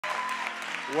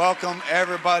Welcome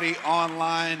everybody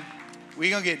online.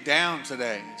 We're gonna get down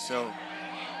today.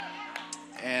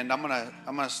 And I'm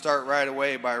gonna start right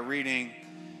away by reading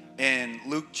in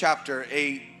Luke chapter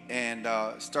 8 and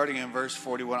starting in verse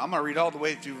 41. I'm gonna read all the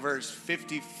way through verse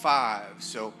 55.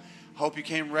 So hope you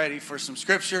came ready for some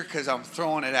scripture because I'm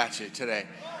throwing it at you today.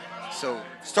 So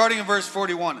starting in verse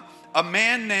 41, a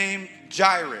man named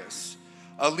Jairus,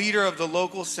 a leader of the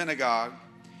local synagogue,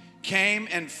 came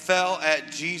and fell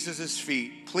at Jesus'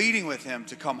 feet, pleading with him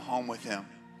to come home with him.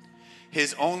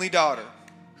 His only daughter,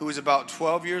 who was about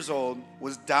 12 years old,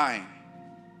 was dying.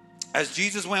 As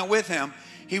Jesus went with him,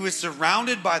 he was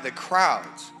surrounded by the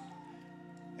crowds.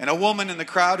 And a woman in the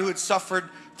crowd who had suffered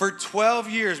for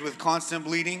 12 years with constant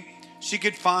bleeding, she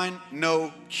could find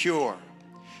no cure.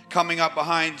 Coming up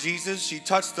behind Jesus, she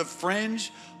touched the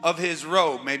fringe of his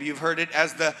robe. Maybe you've heard it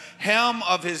as the hem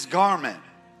of his garment.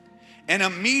 And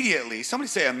immediately, somebody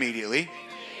say immediately.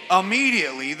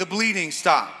 Immediately, the bleeding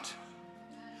stopped.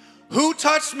 Who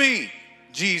touched me?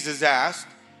 Jesus asked.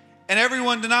 And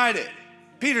everyone denied it.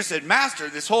 Peter said, Master,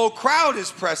 this whole crowd is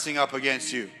pressing up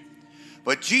against you.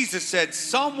 But Jesus said,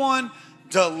 someone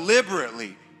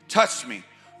deliberately touched me,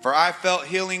 for I felt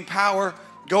healing power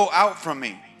go out from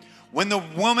me. When the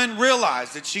woman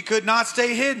realized that she could not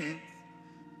stay hidden,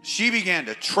 she began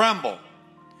to tremble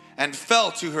and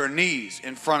fell to her knees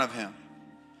in front of him.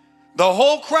 The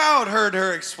whole crowd heard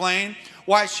her explain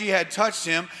why she had touched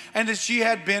him and that she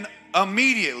had been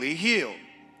immediately healed.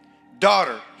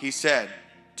 Daughter, he said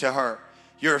to her,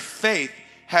 your faith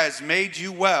has made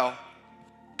you well.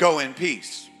 Go in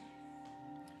peace.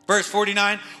 Verse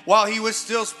 49, while he was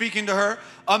still speaking to her,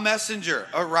 a messenger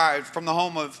arrived from the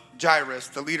home of Jairus,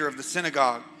 the leader of the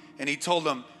synagogue, and he told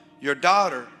him, your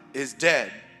daughter is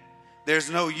dead. There's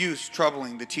no use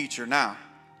troubling the teacher now.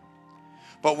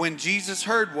 But when Jesus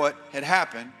heard what had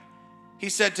happened, he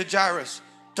said to Jairus,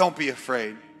 don't be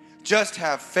afraid. Just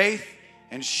have faith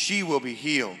and she will be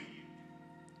healed.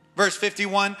 Verse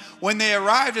 51, when they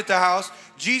arrived at the house,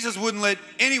 Jesus wouldn't let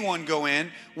anyone go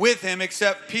in with him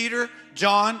except Peter,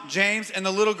 John, James, and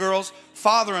the little girl's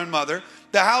father and mother.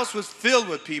 The house was filled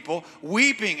with people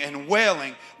weeping and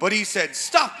wailing, but he said,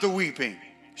 stop the weeping.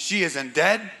 She isn't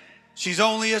dead. She's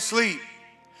only asleep.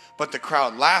 But the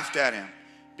crowd laughed at him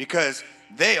because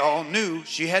they all knew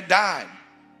she had died.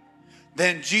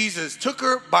 Then Jesus took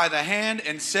her by the hand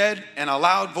and said in a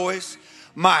loud voice,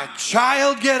 my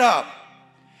child, get up.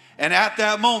 And at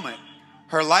that moment,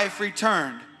 her life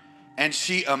returned and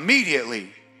she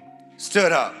immediately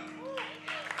stood up.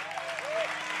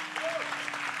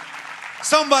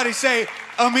 Somebody say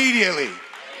immediately.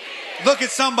 Look at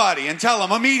somebody and tell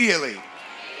them immediately.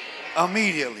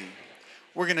 Immediately.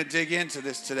 We're going to dig into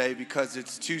this today because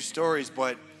it's two stories,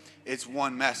 but it's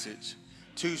one message.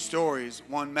 Two stories,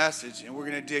 one message. And we're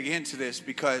going to dig into this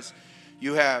because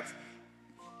you have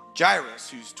Jairus,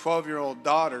 whose 12-year-old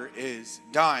daughter is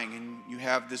dying. And you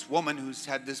have this woman who's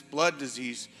had this blood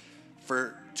disease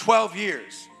for 12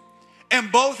 years.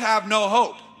 And both have no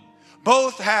hope.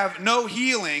 Both have no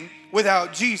healing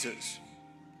without Jesus.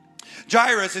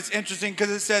 Jairus, it's interesting because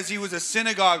it says he was a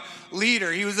synagogue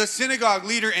leader. He was a synagogue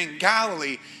leader in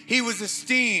Galilee. He was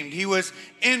esteemed. He was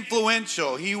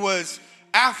influential. He was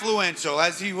affluential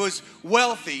as he was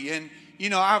wealthy. And, you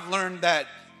know, I've learned that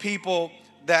people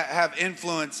that have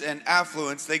influence and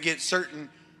affluence, they get certain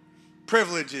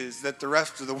privileges that the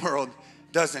rest of the world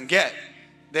doesn't get.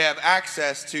 They have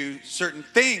access to certain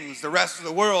things the rest of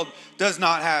the world does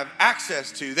not have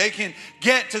access to. They can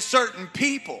get to certain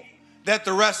people that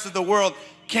the rest of the world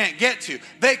can't get to.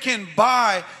 They can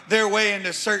buy their way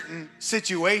into certain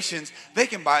situations. They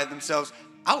can buy themselves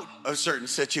out of certain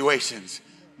situations,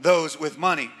 those with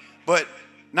money, but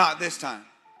not this time.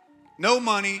 No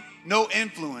money, no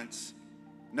influence,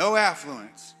 no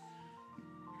affluence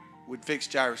would fix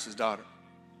Jairus' daughter.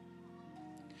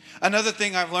 Another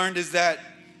thing I've learned is that,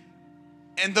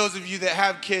 and those of you that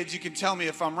have kids, you can tell me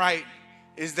if I'm right,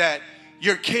 is that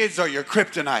your kids are your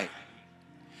kryptonite.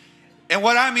 And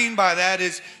what I mean by that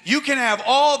is you can have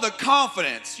all the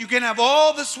confidence, you can have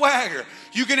all the swagger,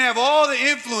 you can have all the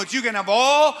influence, you can have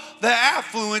all the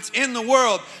affluence in the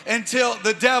world until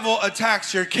the devil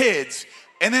attacks your kids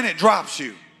and then it drops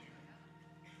you.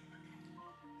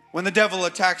 When the devil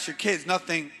attacks your kids,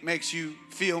 nothing makes you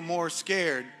feel more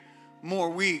scared, more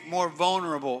weak, more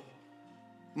vulnerable,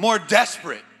 more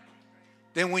desperate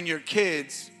than when your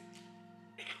kids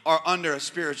are under a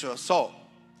spiritual assault.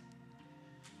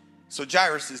 So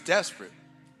Jairus is desperate.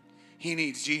 He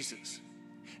needs Jesus.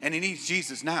 And he needs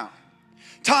Jesus now.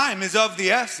 Time is of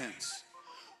the essence.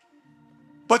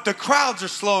 But the crowds are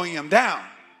slowing him down.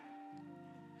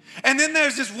 And then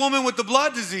there's this woman with the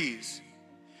blood disease.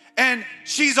 And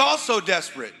she's also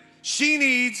desperate. She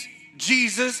needs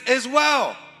Jesus as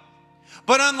well.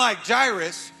 But unlike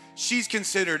Jairus, she's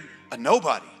considered a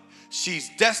nobody.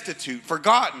 She's destitute,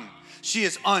 forgotten. She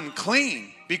is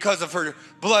unclean because of her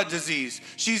blood disease.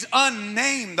 She's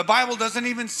unnamed. The Bible doesn't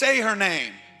even say her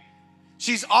name.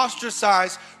 She's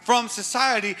ostracized from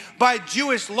society by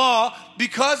Jewish law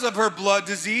because of her blood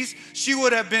disease. She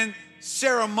would have been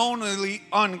ceremonially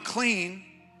unclean,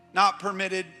 not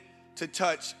permitted to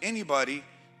touch anybody,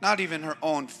 not even her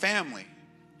own family,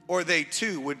 or they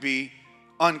too would be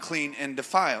unclean and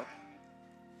defiled.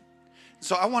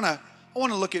 So I want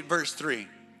to look at verse 3,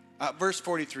 verse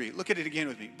 43. Look at it again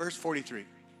with me. Verse 43.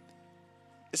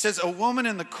 It says, a woman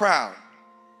in the crowd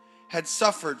had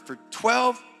suffered for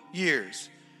 12 years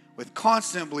with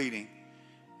constant bleeding,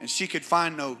 and she could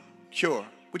find no cure.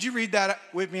 Would you read that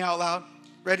with me out loud?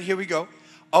 Ready? Here we go.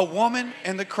 A woman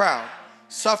in the crowd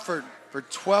suffered for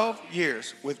 12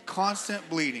 years with constant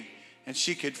bleeding, and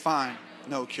she could find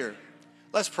no cure.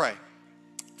 Let's pray.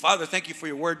 Father, thank you for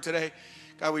your word today.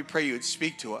 God, we pray you would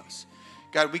speak to us.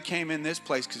 God, we came in this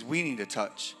place because we need a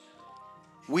touch.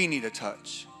 We need a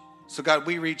touch. So God,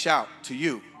 we reach out to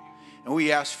you and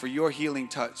we ask for your healing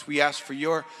touch. We ask for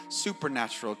your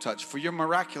supernatural touch, for your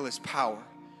miraculous power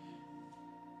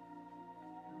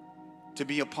to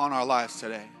be upon our lives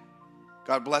today.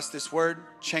 God, bless this word.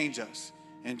 Change us.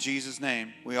 In Jesus'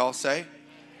 name, we all say,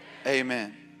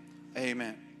 amen.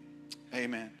 Amen.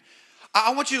 Amen.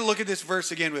 I want you to look at this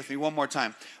verse again with me one more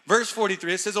time. Verse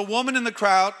 43, it says, a woman in the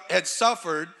crowd had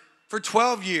suffered for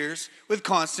 12 years with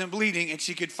constant bleeding, and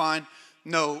she could find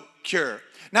no cure.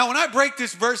 Now, when I break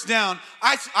this verse down,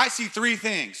 I see three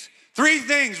things. Three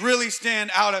things really stand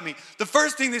out at me. The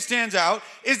first thing that stands out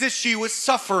is that she was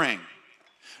suffering.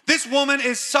 This woman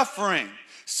is suffering.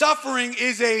 Suffering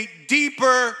is a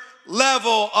deeper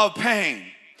level of pain.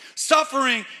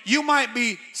 Suffering, you might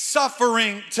be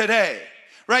suffering today,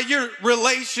 right? Your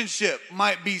relationship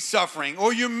might be suffering,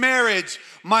 or your marriage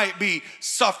might be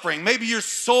suffering. Maybe your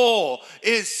soul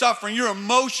is suffering. Your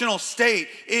emotional state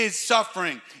is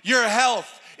suffering. Your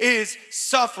health is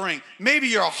suffering. Maybe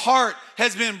your heart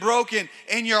has been broken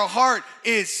and your heart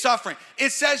is suffering.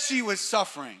 It says she was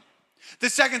suffering. The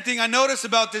second thing I notice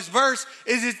about this verse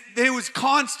is that it was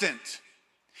constant.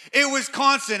 It was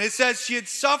constant. It says she had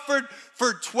suffered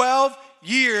for 12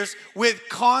 years with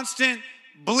constant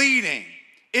bleeding.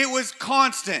 It was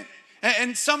constant.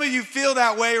 And some of you feel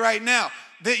that way right now,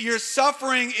 that your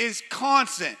suffering is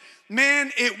constant.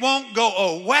 Man, it won't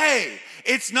go away.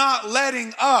 It's not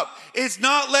letting up. It's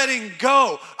not letting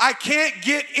go. I can't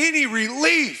get any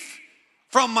relief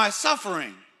from my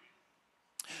suffering.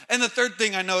 And the third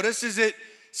thing I notice is it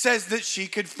says that she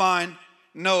could find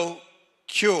no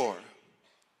cure.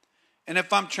 And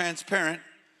if I'm transparent,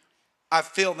 I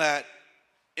feel that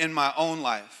in my own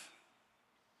life.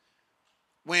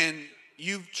 When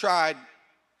you've tried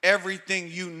everything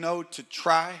you know to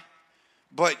try,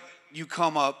 but you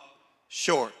come up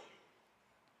short.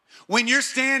 When you're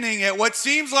standing at what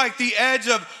seems like the edge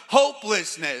of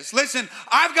hopelessness. Listen,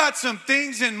 I've got some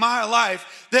things in my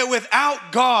life that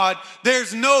without God,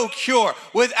 there's no cure.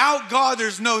 Without God,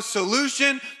 there's no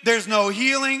solution. There's no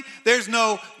healing. There's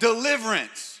no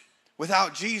deliverance.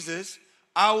 Without Jesus,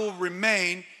 I will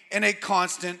remain in a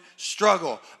constant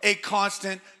struggle, a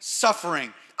constant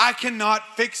suffering. I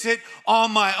cannot fix it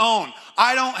on my own.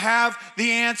 I don't have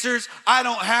the answers. I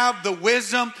don't have the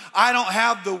wisdom. I don't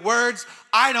have the words.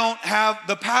 I don't have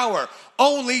the power.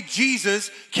 Only Jesus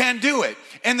can do it.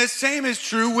 And the same is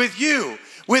true with you.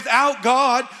 Without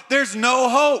God, there's no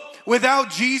hope. Without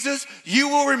Jesus, you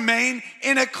will remain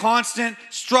in a constant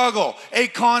struggle, a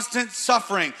constant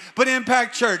suffering. But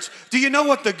Impact Church, do you know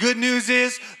what the good news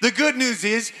is? The good news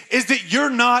is that you're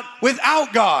not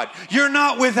without God. You're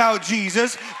not without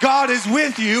Jesus. God is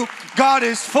with you. God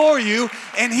is for you,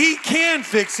 and He can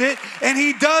fix it, and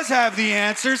He does have the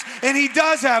answers, and He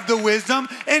does have the wisdom,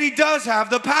 and He does have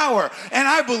the power. And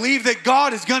I believe that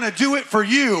God is going to do it for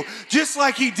you, just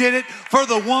like He did it for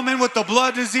the woman with the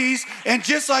blood disease, and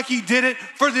just like He did it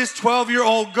for this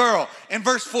 12-year-old girl. In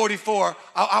verse 44,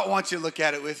 I want you to look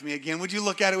at it with me again. Would you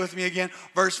look at it with me again?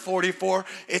 Verse 44,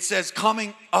 it says,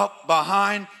 coming up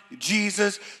behind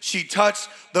Jesus, she touched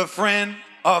the fringe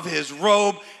of His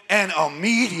robe, and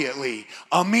immediately,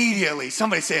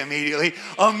 somebody say immediately,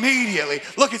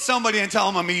 look at somebody and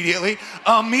tell them immediately,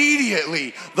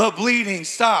 the bleeding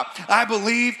stopped. I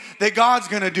believe that God's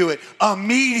gonna do it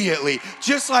immediately,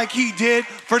 just like He did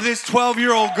for this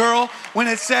 12-year-old girl when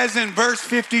it says in verse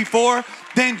 54,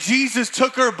 then Jesus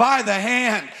took her by the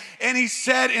hand And he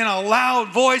said in a loud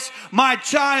voice, "My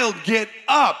child, get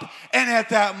up." And at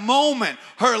that moment,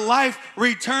 her life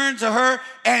returned to her,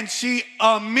 and she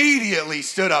immediately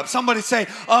stood up. Somebody say,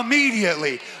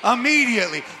 immediately,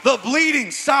 immediately. The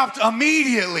bleeding stopped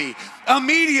immediately.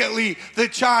 Immediately, the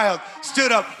child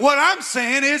stood up. What I'm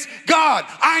saying is, God,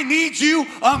 I need you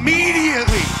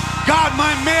immediately. God,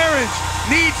 my marriage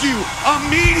needs you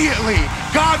immediately.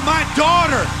 God, my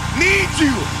daughter needs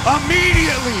you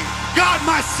immediately. God,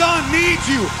 my son needs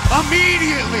you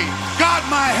immediately. God,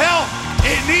 my health,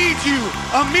 it needs you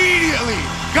immediately.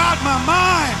 God, my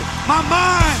mind,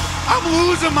 I'm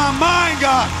losing my mind,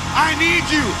 God. I need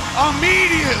you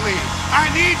immediately. I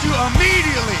need you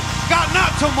immediately. God,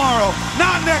 not tomorrow,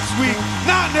 not next week,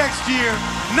 not next year,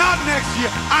 not next year.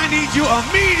 I need you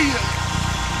immediately.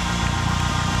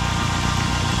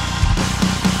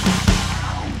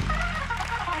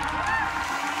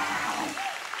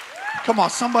 Come on,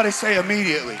 somebody say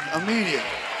immediately, immediately,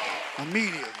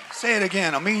 immediately. Say it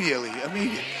again, immediately,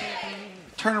 immediately.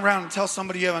 Turn around and tell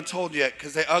somebody you haven't told yet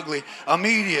because they're ugly.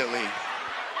 Immediately,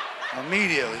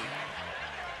 immediately,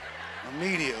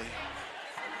 immediately.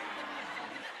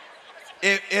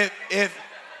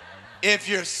 If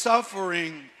you're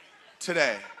suffering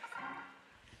today,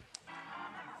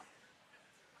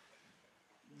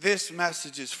 this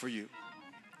message is for you.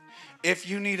 If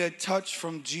you need a touch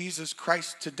from Jesus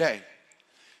Christ today,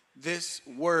 this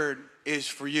word is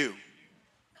for you.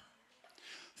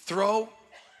 Throw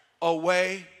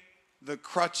away the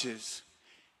crutches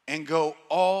and go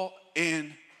all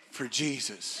in for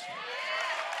Jesus.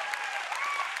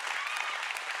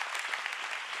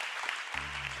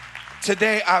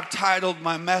 Today I've titled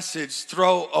my message,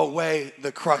 "Throw Away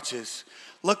the Crutches."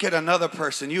 Look at another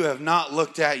person you have not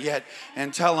looked at yet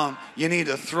and tell them you need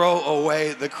to throw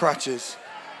away the crutches.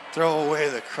 Throw away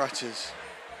the crutches.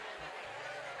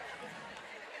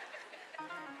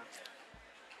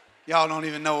 Y'all don't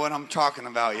even know what I'm talking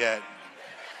about yet.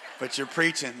 But you're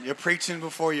preaching. You're preaching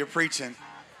before you're preaching.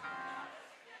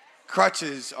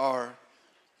 Crutches are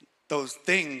those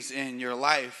things in your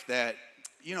life that,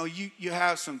 you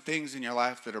have some things in your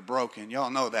life that are broken. Y'all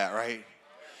know that, right?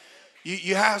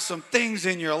 You have some things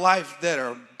in your life that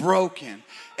are broken.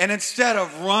 And instead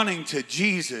of running to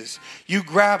Jesus, you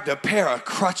grabbed a pair of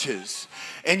crutches.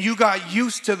 And you got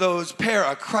used to those pair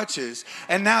of crutches.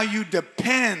 And now you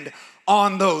depend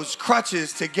on those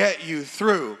crutches to get you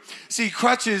through. See,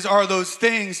 crutches are those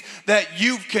things that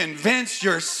you've convinced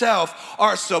yourself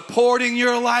are supporting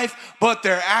your life, but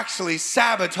they're actually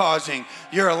sabotaging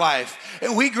your life.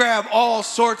 And we grab all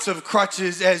sorts of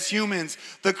crutches as humans.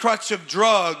 The crutch of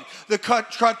drug, the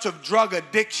crutch of drug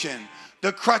addiction,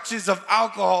 the crutches of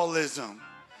alcoholism,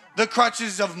 the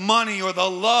crutches of money or the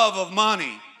love of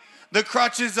money, the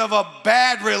crutches of a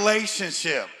bad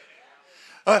relationship,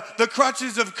 the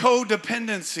crutches of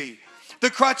codependency, the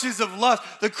crutches of lust,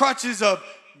 the crutches of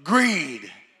greed.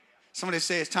 Somebody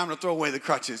say it's time to throw away the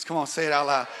crutches. Come on, say it out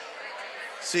loud.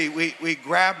 See, we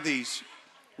grab these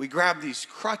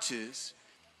crutches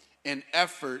in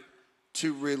effort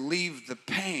to relieve the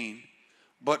pain,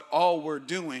 but all we're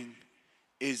doing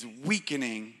is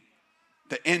weakening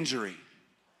the injury.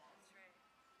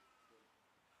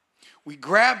 We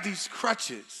grab these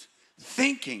crutches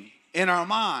thinking in our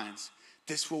minds,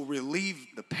 this will relieve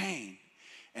the pain.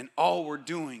 And all we're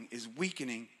doing is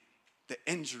weakening the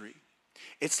injury.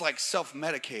 It's like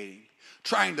self-medicating,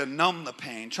 trying to numb the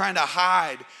pain, trying to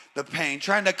hide the pain,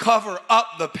 trying to cover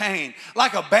up the pain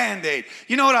like a Band-Aid.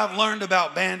 You know what I've learned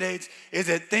about Band-Aids is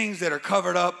that things that are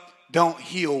covered up don't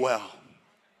heal well.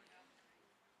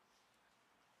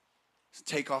 So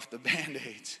take off the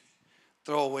Band-Aids,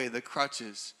 throw away the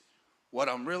crutches. What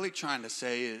I'm really trying to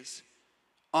say is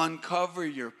uncover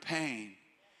your pain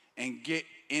and get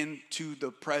into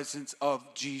the presence of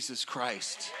Jesus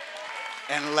Christ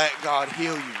and let God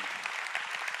heal you.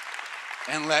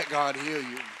 And let God heal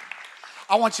you.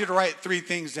 I want you to write 3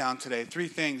 things down today. 3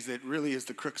 things that really is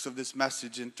the crux of this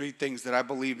message, and 3 things that I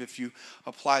believe if you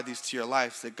apply these to your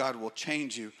lives that God will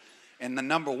change you. And the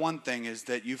number 1 thing is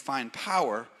that you find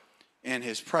power in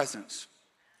His presence.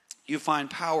 You find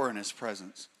power in His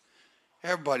presence.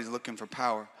 Everybody's looking for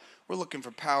power. We're looking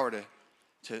for power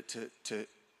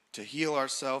to heal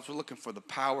ourselves. We're looking for the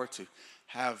power to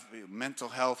have mental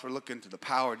health. We're looking to the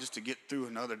power just to get through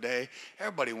another day.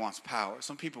 Everybody wants power.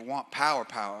 Some people want power.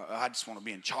 I just want to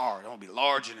be in charge. I want to be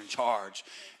large and in charge.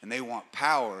 And they want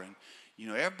power. And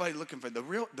everybody looking for the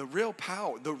real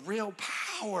power. The real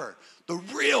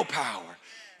power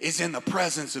is in the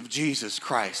presence of Jesus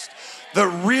Christ. The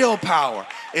real power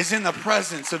is in the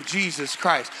presence of Jesus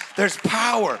Christ. There's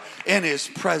power in his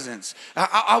presence.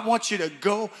 I want you to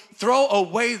go throw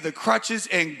away the crutches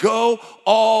and go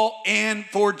all in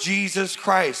for Jesus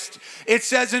Christ. It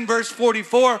says in verse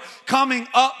 44, coming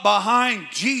up behind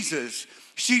Jesus,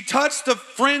 she touched the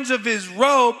fringe of his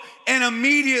robe and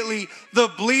immediately the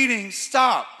bleeding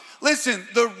stopped. Listen,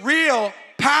 the real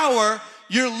power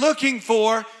you're looking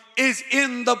for is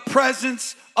in the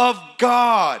presence of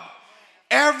God.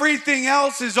 Everything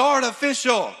else is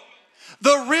artificial.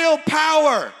 The real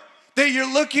power that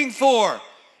you're looking for,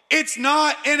 it's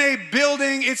not in a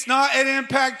building, it's not at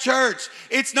Impact Church,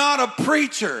 it's not a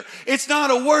preacher, it's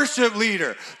not a worship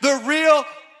leader. The real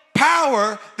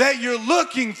power that you're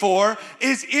looking for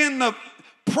is in the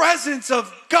presence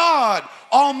of God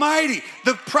Almighty,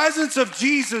 the presence of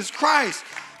Jesus Christ.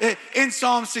 In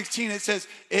Psalm 16 it says,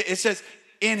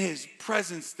 in his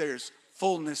presence there's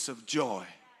fullness of joy.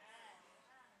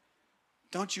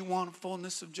 Don't you want a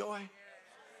fullness of joy?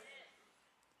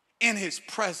 In his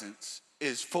presence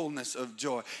is fullness of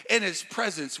joy. In his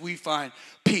presence we find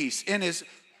peace. In his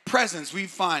presence we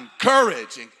find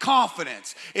courage and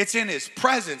confidence. It's in his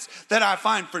presence that I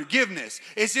find forgiveness.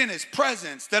 It's in his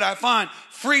presence that I find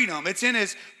freedom. It's in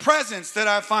his presence that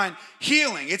I find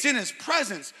healing. It's in his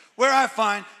presence where I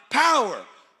find power.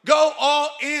 Go all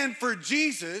in for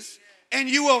Jesus and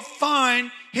you will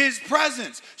find his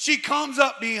presence. She comes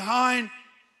up behind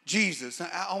Jesus.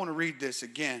 I want to read this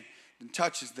again. And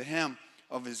touches the hem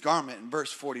of his garment in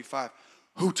verse 45.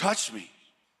 Who touched me?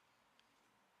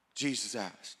 Jesus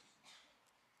asked.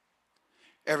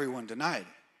 Everyone denied it.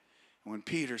 And when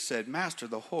Peter said, Master,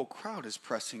 the whole crowd is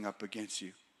pressing up against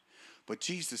you. But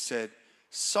Jesus said,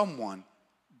 someone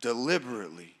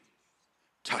deliberately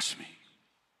touched me.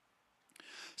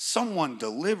 Someone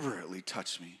deliberately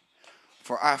touched me,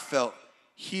 for I felt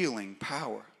healing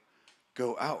power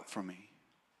go out from me.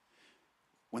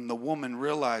 When the woman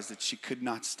realized that she could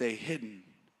not stay hidden,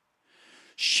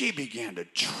 she began to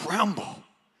tremble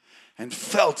and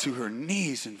fell to her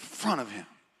knees in front of him.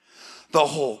 The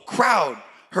whole crowd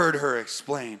heard her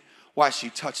explain why she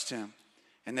touched him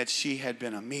and that she had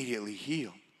been immediately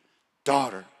healed.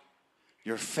 Daughter,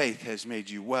 your faith has made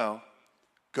you well.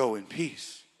 Go in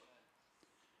peace.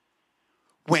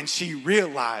 When she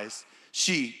realized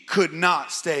she could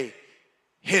not stay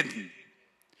hidden,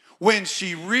 when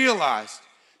she realized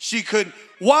she couldn't.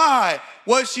 Why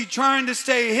was she trying to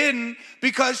stay hidden?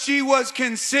 Because she was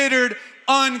considered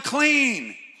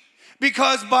unclean.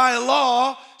 Because by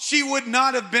law, she would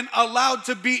not have been allowed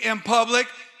to be in public,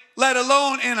 let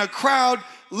alone in a crowd,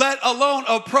 let alone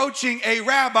approaching a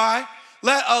rabbi,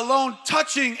 let alone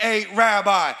touching a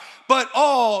rabbi. But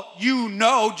all you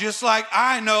know, just like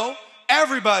I know,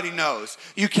 everybody knows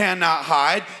you cannot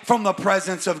hide from the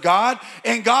presence of God.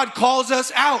 And God calls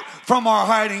us out from our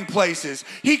hiding places.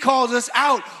 He calls us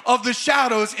out of the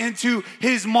shadows into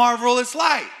his marvelous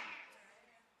light.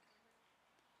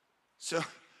 So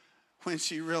when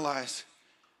she realized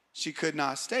she could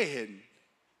not stay hidden,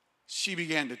 she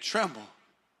began to tremble.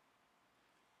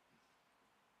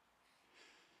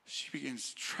 She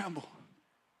begins to tremble.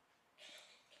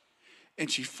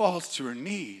 And she falls to her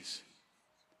knees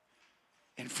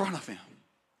in front of him.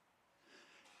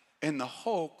 And the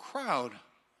whole crowd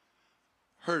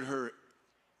heard her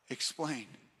explain.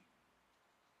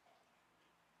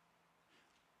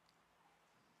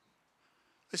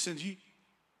 Listen, do you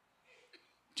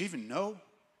even know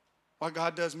why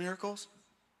God does miracles?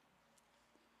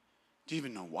 Do you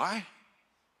even know why?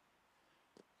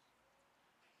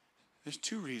 There's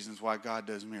two reasons why God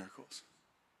does miracles.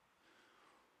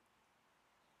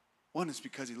 One is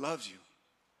because he loves you.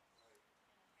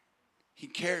 He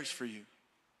cares for you.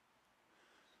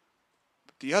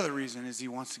 But the other reason is he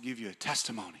wants to give you a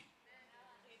testimony.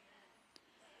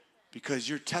 Because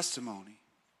your testimony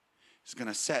is going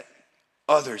to set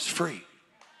others free.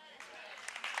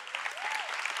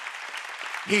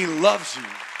 He loves you.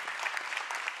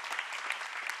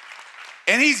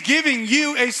 And he's giving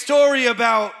you a story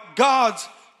about God's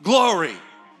glory.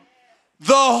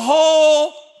 The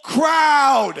whole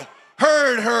crowd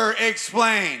heard her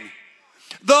explain.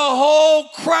 The whole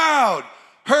crowd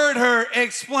heard her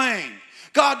explain.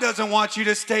 God doesn't want you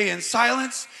to stay in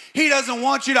silence. He doesn't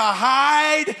want you to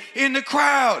hide in the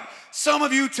crowd. Some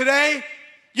of you today,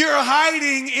 you're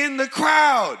hiding in the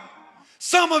crowd.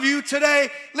 Some of you today,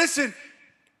 listen,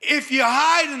 if you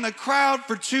hide in the crowd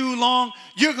for too long,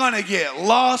 you're going to get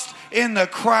lost in the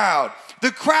crowd.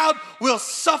 The crowd will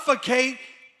suffocate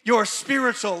your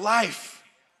spiritual life.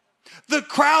 The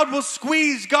crowd will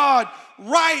squeeze God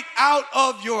right out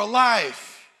of your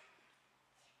life.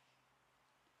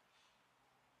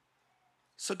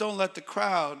 So don't let the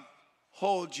crowd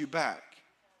hold you back.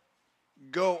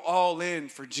 Go all in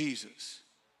for Jesus.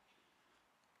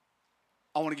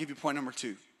 I want to give you point number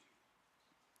 2.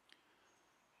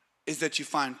 Is that you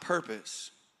find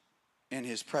purpose in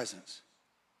his presence.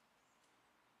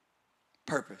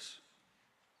 Purpose.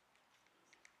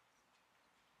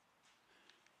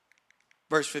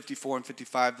 Verse 54 and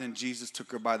 55, then Jesus took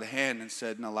her by the hand and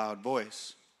said in a loud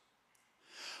voice,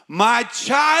 "My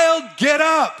child, get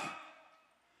up."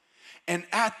 And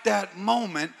at that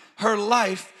moment, her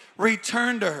life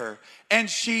returned to her. And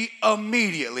she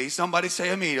immediately, somebody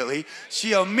say immediately,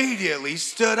 she immediately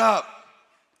stood up.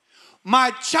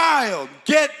 My child,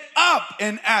 get up.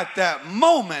 And at that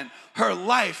moment, her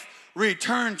life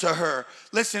returned to her.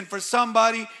 Listen, for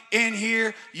somebody in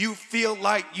here, you feel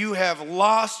like you have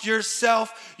lost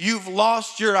yourself. You've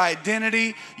lost your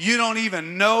identity. You don't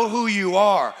even know who you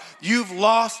are. You've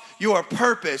lost your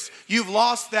purpose. You've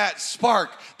lost that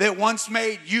spark that once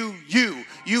made you you.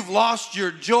 You've lost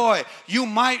your joy. You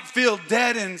might feel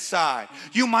dead inside.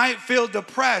 You might feel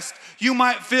depressed. You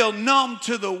might feel numb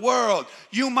to the world.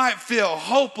 You might feel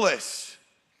hopeless.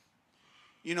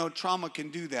 You know, trauma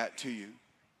can do that to you.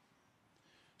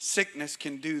 Sickness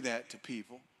can do that to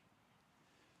people.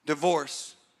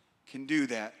 Divorce can do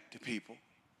that to people.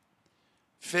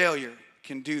 Failure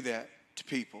can do that to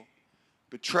people.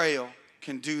 Betrayal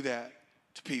can do that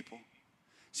to people.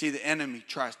 See, the enemy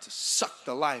tries to suck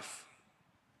the life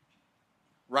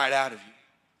right out of you.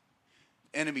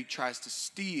 The enemy tries to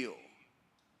steal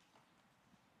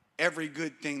every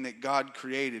good thing that God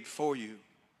created for you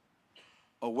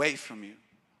away from you.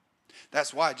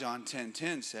 That's why John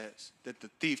 10:10 says that the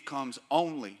thief comes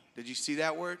only. Did you see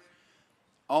that word?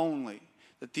 Only.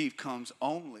 The thief comes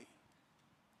only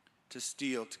to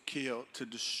steal, to kill, to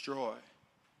destroy.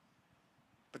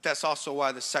 But that's also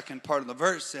why the second part of the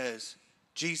verse says,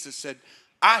 Jesus said,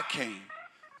 I came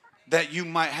that you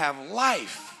might have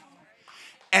life.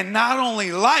 And not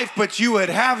only life, but you would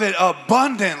have it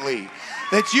abundantly.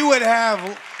 That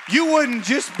you wouldn't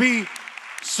just be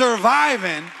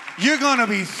surviving, you're going to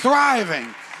be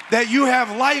thriving. That you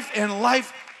have life and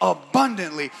life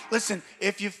abundantly. Listen,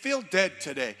 if you feel dead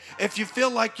today, if you feel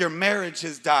like your marriage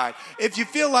has died, if you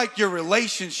feel like your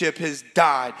relationship has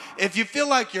died, if you feel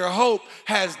like your hope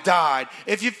has died,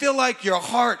 if you feel like your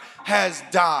heart has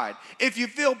died, if you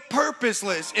feel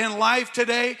purposeless in life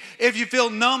today, if you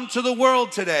feel numb to the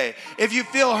world today, if you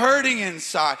feel hurting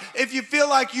inside, if you feel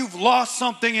like you've lost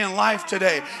something in life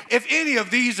today, if any of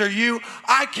these are you,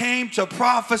 I came to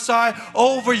prophesy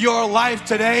over your life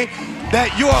today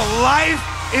that your life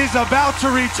is about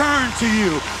to return to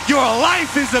you. Your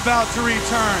life is about to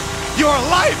return. Your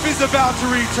life is about to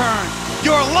return.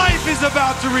 Your life is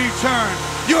about to return.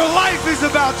 Your life is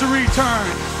about to return.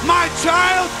 My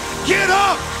child, get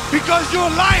up because your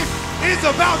life is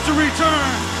about to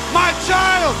return. My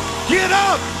child, get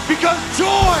up because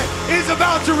joy is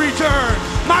about to return.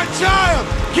 My child,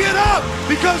 get up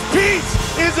because peace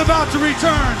is about to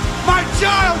return. My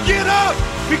child, get up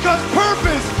because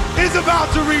purpose is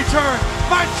about to return.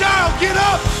 My child, get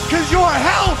up because your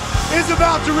health is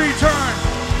about to return.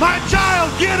 My child,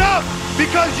 get up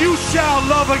because you shall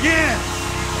love again.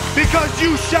 Because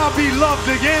you shall be loved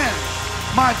again.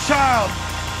 My child,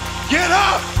 get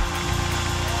up.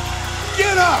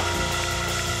 Get up.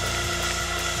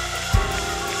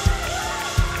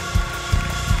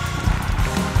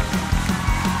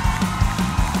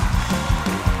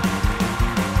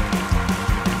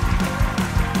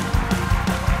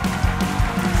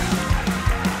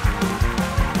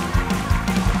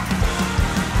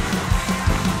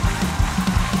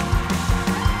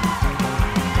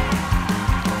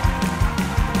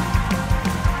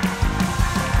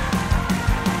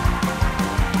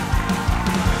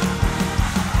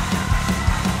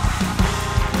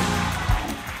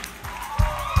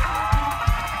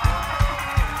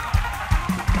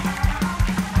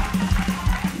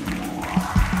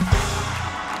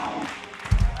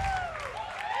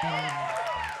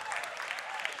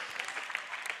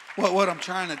 What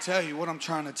I'm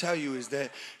trying to tell you is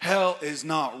that hell is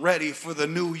not ready for the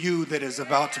new you that is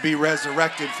about to be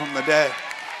resurrected from the dead.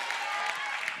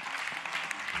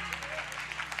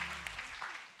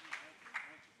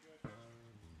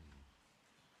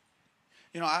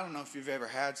 You know, I don't know if you've ever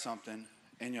had something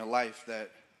in your life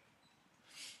that,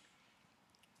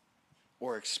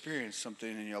 or experienced something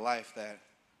in your life that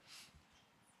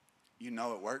you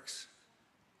know it works,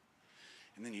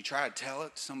 and then you try to tell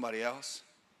it to somebody else,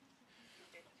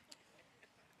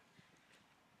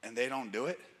 and they don't do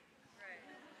it.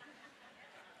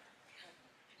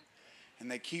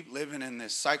 And they keep living in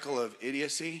this cycle of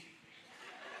idiocy.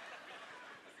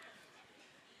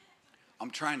 I'm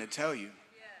trying to tell you,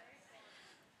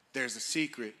 there's a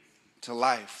secret to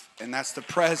life, and that's the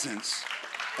presence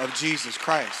of Jesus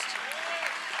Christ.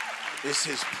 It's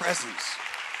his presence.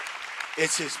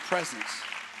 It's his presence.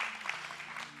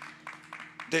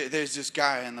 There's this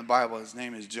guy in the Bible, his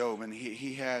name is Job, and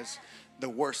he has the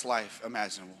worst life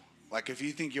imaginable. Like, if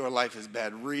you think your life is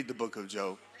bad, read the book of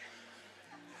Job.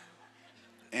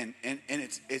 And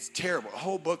it's terrible. The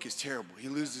whole book is terrible. He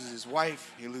loses his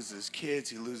wife, he loses his kids,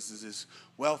 he loses his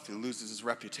wealth, he loses his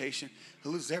reputation, he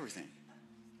loses everything.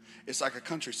 It's like a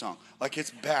country song. Like,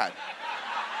 it's bad.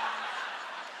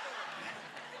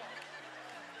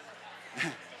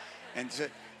 And so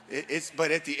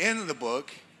but at the end of the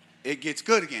book, it gets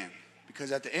good again.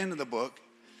 Because at the end of the book,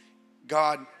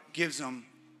 God gives him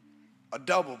a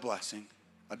double blessing,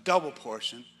 a double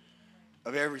portion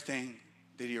of everything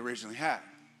that he originally had.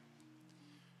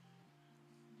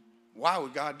 Why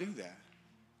would God do that?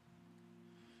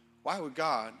 Why would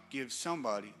God give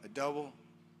somebody a double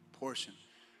portion,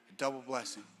 a double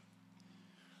blessing?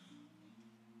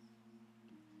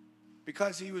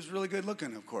 Because he was really good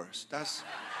looking, of course.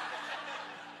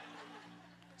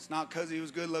 It's not because he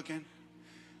was good looking.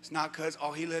 It's not because,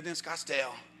 he lived in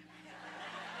Scottsdale.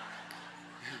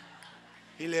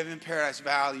 He lived in Paradise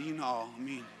Valley,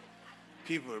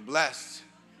 people are blessed.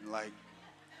 Like,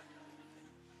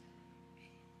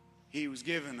 he was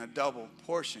given a double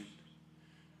portion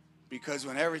because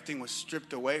when everything was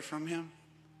stripped away from him,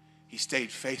 he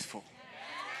stayed faithful.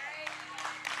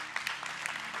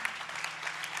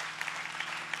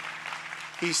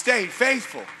 He stayed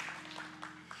faithful.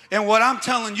 And what I'm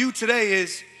telling you today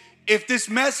is, if this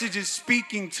message is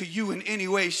speaking to you in any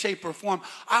way, shape, or form,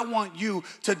 I want you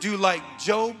to do like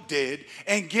Job did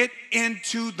and get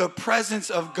into the presence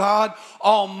of God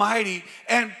Almighty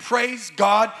and praise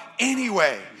God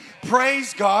anyway.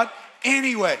 Praise God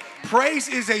anyway. Praise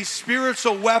is a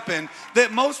spiritual weapon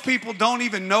that most people don't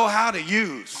even know how to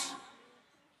use.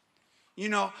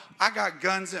 I got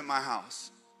guns at my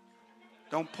house.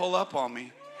 Don't pull up on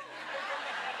me.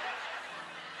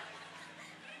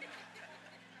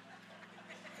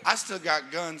 I still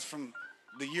got guns from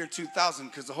the year 2000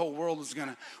 because the whole world was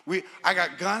I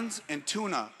got guns and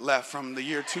tuna left from the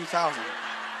year 2000.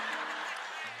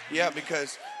 Yeah,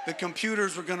 because the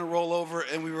computers were going to roll over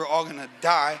and we were all going to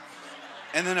die.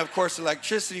 And then, of course,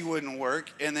 electricity wouldn't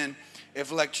work. And then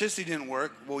if electricity didn't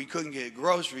work, well, we couldn't get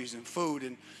groceries and food.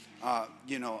 And,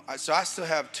 so I still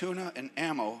have tuna and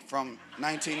ammo from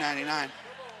 1999.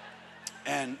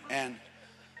 And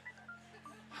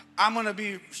I'm going to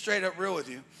be straight up real with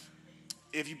you.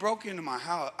 If you broke into my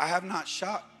house, I have not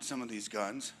shot some of these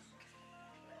guns,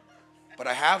 but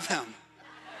I have them.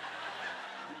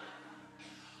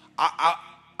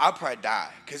 I'll probably die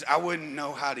because I wouldn't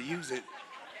know how to use it.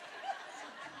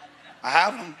 I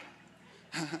have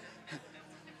them.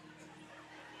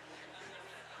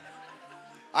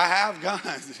 I have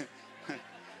guns.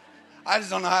 I just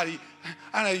don't know how to.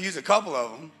 I know how to use a couple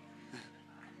of them.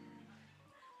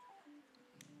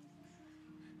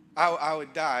 I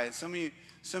would die. Some of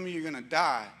you are going to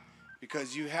die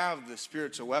because you have the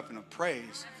spiritual weapon of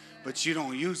praise, but you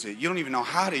don't use it. You don't even know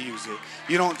how to use it.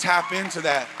 You don't tap into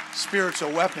that spiritual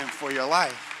weapon for your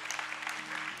life.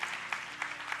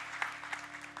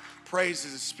 Praise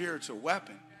is a spiritual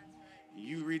weapon.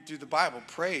 You read through the Bible,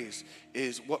 praise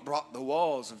is what brought the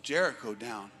walls of Jericho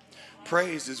down.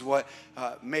 Praise is what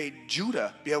made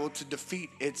Judah be able to defeat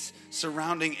its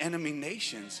surrounding enemy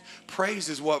nations. Praise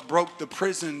is what broke the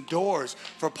prison doors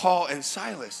for Paul and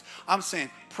Silas. I'm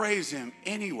saying praise him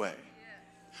anyway.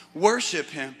 Worship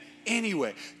him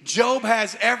anyway. Job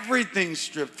has everything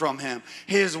stripped from him.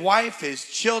 His wife, his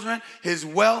children, his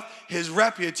wealth, his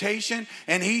reputation.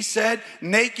 And he said,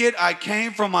 naked I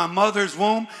came from my mother's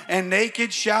womb, and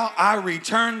naked shall I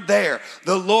return there.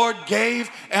 The Lord gave,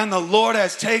 and the Lord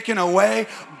has taken away.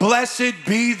 Blessed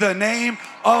be the name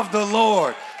of the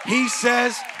Lord. He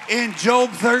says in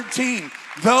Job 13,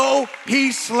 though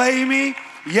he slay me,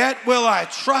 yet will I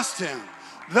trust him.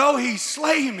 Though he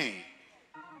slay me.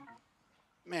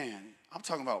 Man, I'm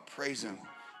talking about praising him.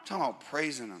 I'm talking about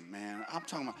praising him, man.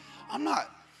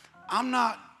 I'm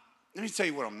not, let me tell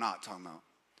you what I'm not talking about.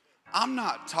 I'm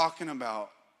not talking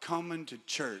about coming to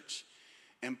church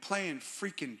and playing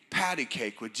freaking patty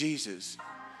cake with Jesus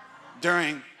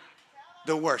during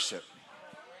the worship.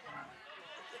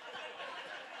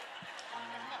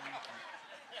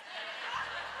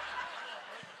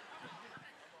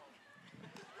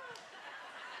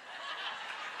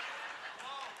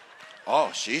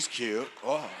 Oh, she's cute.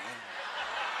 Oh,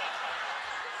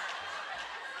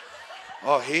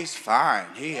 he's fine.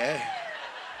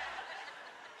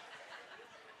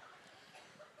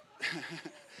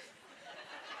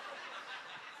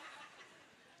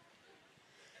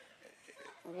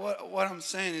 What I'm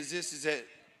saying is this, is that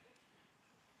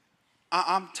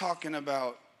I'm talking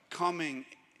about coming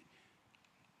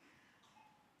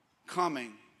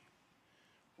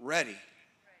ready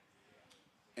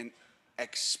and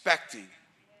expecting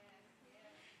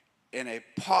in a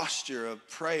posture of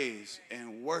praise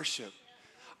and worship.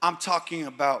 I'm talking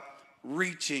about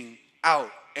reaching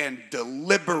out and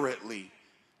deliberately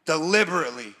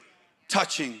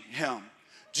touching him.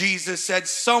 Jesus said,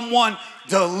 someone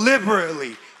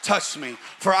deliberately touched me,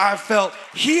 for I felt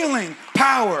healing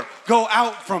power go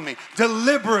out from me.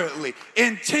 Deliberately,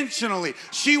 intentionally.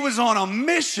 She was on a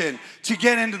mission to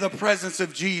get into the presence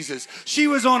of Jesus. She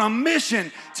was on a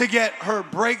mission to get her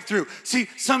breakthrough. See,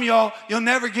 some of y'all, you'll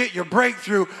never get your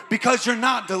breakthrough because you're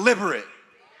not deliberate.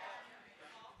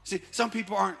 See, some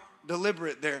people aren't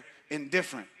deliberate, they're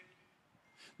indifferent.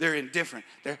 They're indifferent.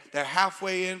 They're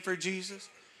halfway in for Jesus,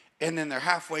 and then they're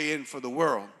halfway in for the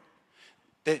world.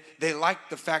 They like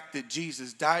the fact that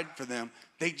Jesus died for them.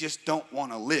 They just don't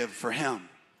want to live for him.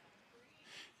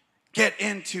 Get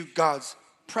into God's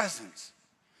presence.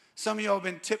 Some of y'all have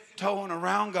been tiptoeing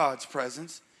around God's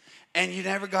presence, and you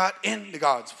never got into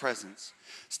God's presence.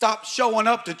 Stop showing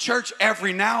up to church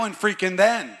every now and freaking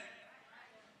then.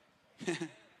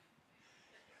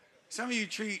 Some of you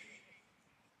treat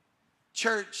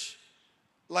church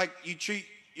like you treat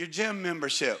your gym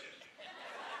membership.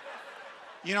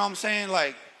 You know what I'm saying?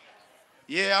 Like,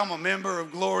 yeah, I'm a member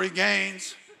of Glory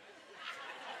Gains.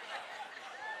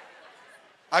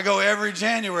 I go every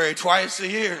January, twice a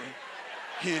year.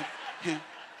 And,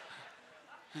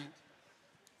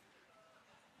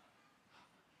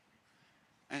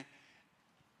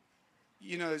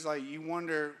 you know, it's like you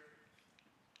wonder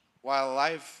why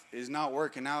life is not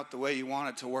working out the way you want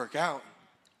it to work out.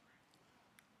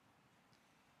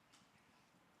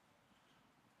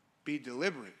 Be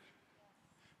deliberate.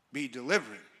 Be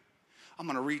deliberate. I'm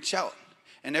going to reach out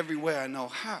in every way I know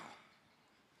how.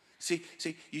 See,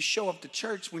 you show up to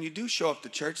church. When you do show up to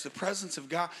church, the presence of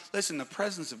God, listen, the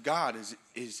presence of God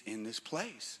is in this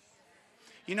place.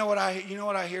 You know what I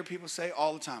hear people say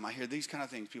all the time? I hear these kind of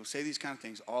things. People say these kind of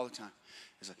things all the time.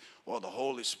 It's like, well, the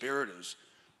Holy Spirit is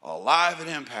alive at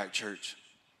Impact Church.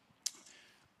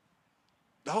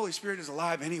 The Holy Spirit is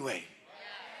alive anyway.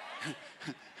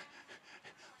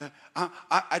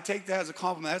 I take that as a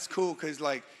compliment. That's cool because,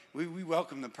 like, we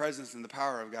welcome the presence and the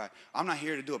power of God. I'm not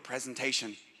here to do a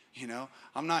presentation, you know.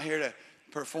 I'm not here to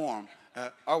perform.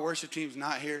 Our worship team's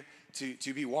not here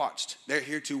to be watched. They're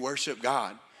here to worship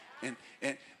God.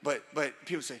 But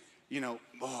people say, you know,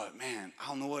 boy, man, I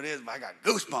don't know what it is, but I got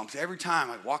goosebumps. Every time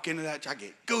I walk into that, I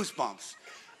get goosebumps.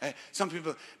 Some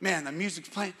people, man, the music's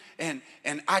playing, and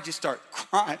I just start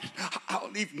crying. I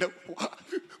don't even know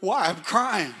why I'm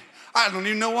crying. I don't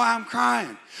even know why I'm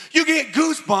crying. You get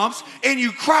goosebumps and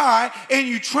you cry and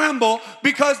you tremble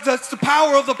because that's the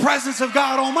power of the presence of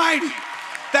God Almighty.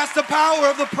 That's the power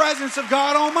of the presence of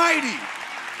God Almighty.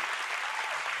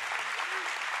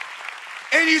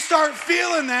 And you start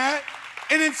feeling that,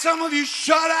 and then some of you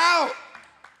shut out.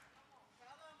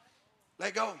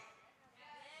 Let go.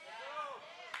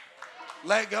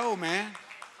 Let go, man.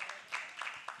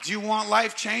 Do you want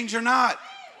life change or not?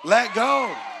 Let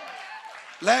go.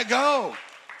 Let go.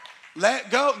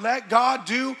 Let go. Let God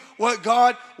do what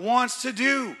God wants to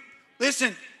do.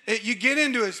 Listen, you get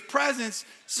into his presence.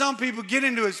 Some people get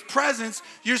into his presence.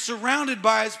 You're surrounded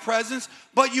by his presence,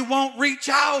 but you won't reach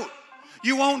out.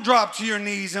 You won't drop to your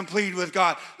knees and plead with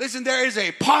God. Listen, there is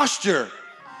a posture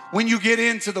when you get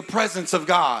into the presence of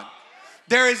God.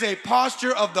 There is a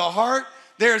posture of the heart.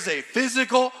 There's a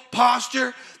physical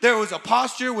posture. There was a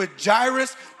posture with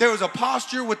Jairus. There was a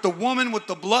posture with the woman with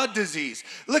the blood disease.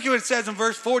 Look at what it says in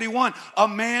verse 41. A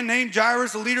man named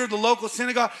Jairus, a leader of the local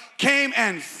synagogue, came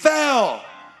and fell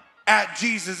at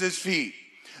Jesus' feet.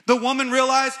 The woman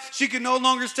realized she could no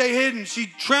longer stay hidden. She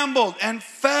trembled and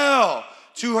fell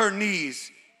to her knees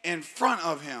in front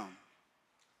of him.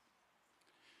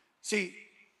 See,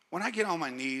 when I get on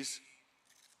my knees,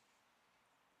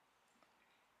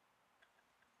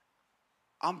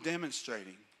 I'm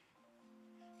demonstrating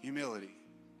humility.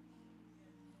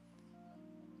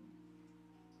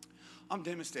 I'm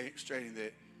demonstrating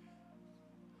that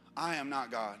I am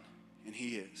not God and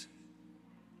he is.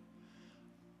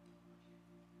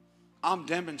 I'm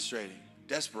demonstrating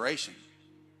desperation.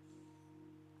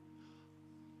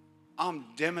 I'm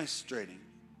demonstrating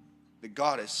that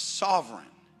God is sovereign.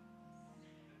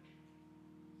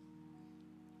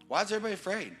 Why is everybody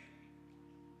afraid?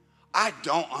 I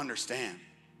don't understand.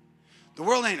 The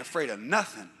world ain't afraid of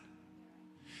nothing.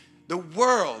 The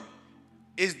world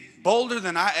is bolder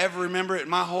than I ever remember it in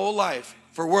my whole life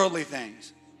for worldly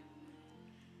things.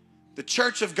 The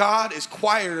church of God is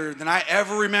quieter than I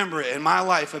ever remember it in my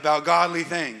life about godly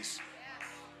things.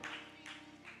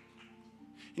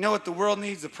 You know what the world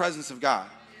needs? The presence of God.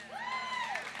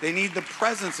 They need the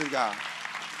presence of God.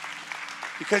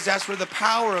 Because that's where the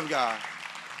power of God,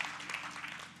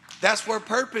 that's where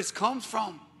purpose comes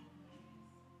from.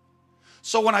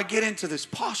 So when I get into this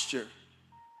posture,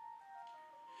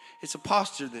 it's a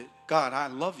posture that, God, I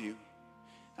love you.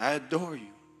 I adore you.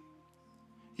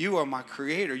 You are my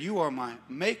creator. You are my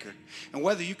maker. And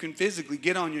whether you can physically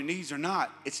get on your knees or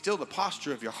not, it's still the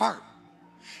posture of your heart.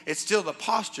 It's still the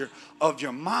posture of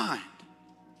your mind.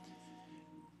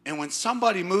 And when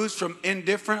somebody moves from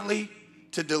indifferently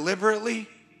to deliberately,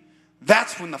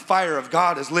 that's when the fire of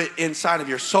God is lit inside of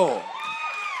your soul.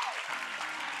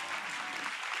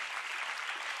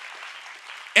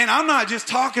 And I'm not just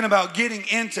talking about getting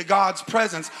into God's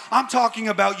presence. I'm talking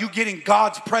about you getting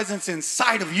God's presence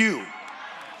inside of you.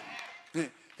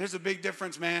 There's a big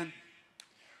difference, man.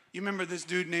 You remember this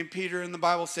dude named Peter in the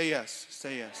Bible? Say yes.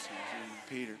 Say yes.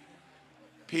 Peter.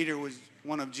 Peter was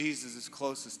one of Jesus'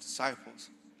 closest disciples.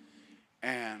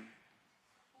 And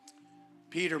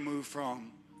Peter moved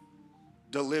from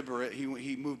deliberate.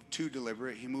 He moved to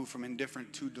deliberate. He moved from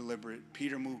indifferent to deliberate.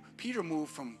 Peter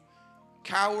moved from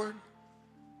coward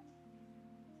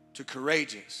to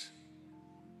courageous.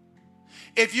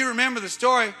 If you remember the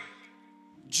story,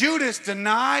 Judas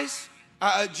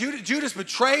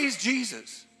betrays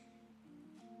Jesus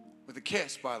with a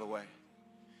kiss, by the way.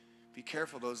 Be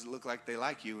careful, those that look like they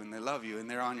like you and they love you and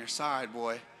they're on your side,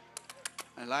 boy.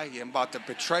 I like you. I'm about to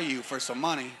betray you for some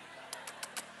money.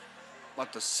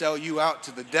 About to sell you out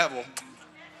to the devil.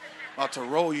 About to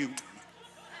roll you.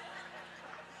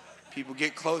 People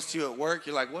get close to you at work.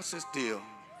 You're like, what's this deal?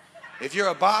 If you're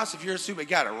a boss, if you're a super, you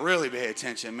got to really pay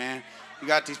attention, man. You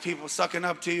got these people sucking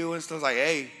up to you and stuff like,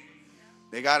 hey,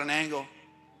 they got an angle.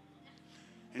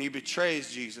 And he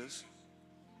betrays Jesus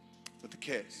with a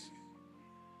kiss.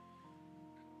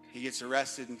 He gets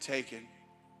arrested and taken.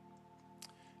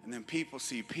 And then people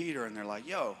see Peter and they're like,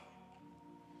 yo,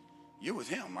 you're with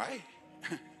him, right?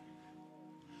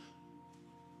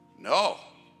 No,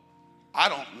 I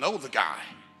don't know the guy.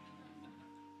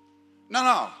 No,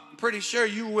 I'm pretty sure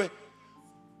you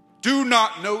do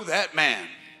not know that man.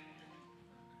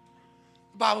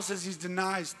 The Bible says he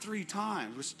denies 3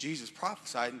 times, which Jesus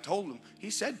prophesied and told him. He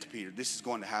said to Peter, this is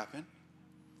going to happen.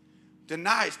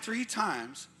 Denies 3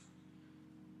 times.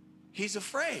 He's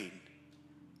afraid.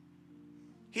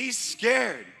 He's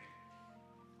scared.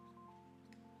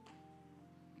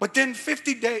 But then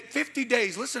 50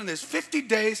 days, listen to this, 50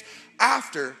 days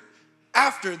after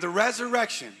the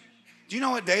resurrection. Do you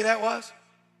know what day that was?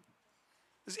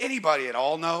 Does anybody at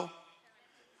all know?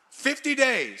 50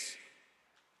 days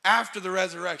after the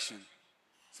resurrection.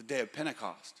 It's the day of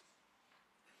Pentecost.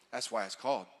 That's why it's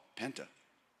called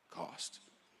Pentecost.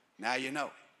 Now you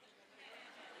know.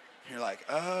 You're like,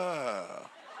 oh.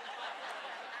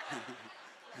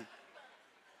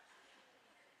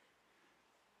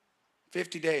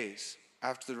 50 days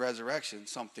after the resurrection,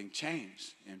 something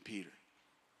changed in Peter.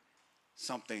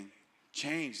 Something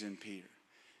changed in Peter.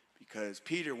 Because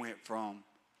Peter went from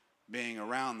being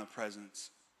around the presence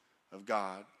of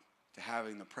God to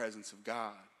having the presence of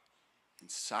God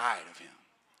inside of him.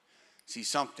 See,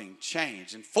 something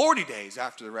changed. And 40 days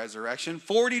after the resurrection,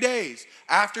 40 days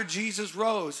after Jesus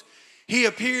rose, he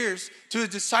appears to his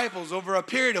disciples over a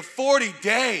period of 40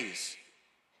 days.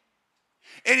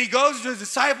 And he goes to his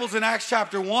disciples in Acts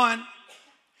chapter 1,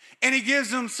 and he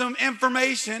gives them some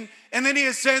information, and then he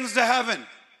ascends to heaven.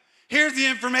 Here's the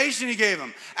information he gave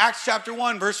them. Acts chapter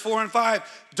 1, verse 4 and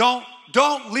 5.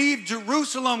 Don't leave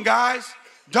Jerusalem, guys.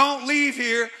 Don't leave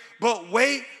here, but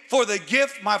wait for the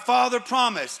gift my Father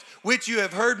promised, which you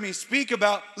have heard me speak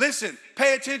about. Listen,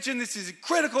 pay attention. This is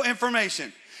critical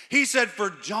information. He said,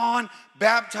 for John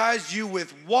baptized you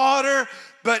with water,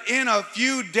 but in a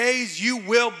few days you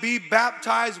will be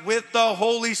baptized with the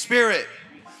Holy Spirit.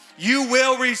 You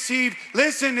will receive,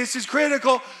 listen, this is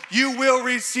critical. You will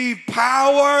receive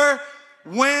power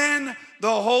when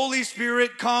the Holy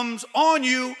Spirit comes on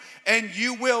you, and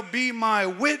you will be my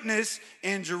witness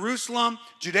in Jerusalem,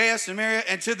 Judea, Samaria,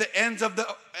 and to the ends of the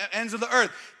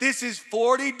earth. This is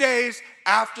 40 days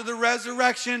after the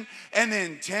resurrection, and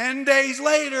then 10 days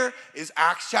later is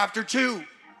Acts chapter 2.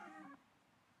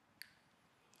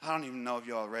 I don't even know if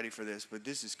y'all are ready for this, but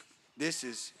this is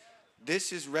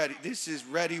ready. This is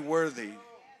ready worthy.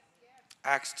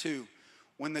 Acts 2.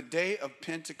 When the day of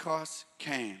Pentecost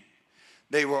came,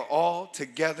 they were all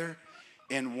together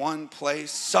in one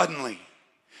place. Suddenly,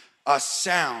 a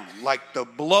sound like the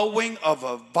blowing of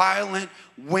a violent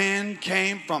wind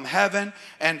came from heaven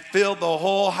and filled the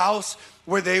whole house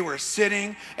where they were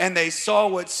sitting, and they saw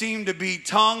what seemed to be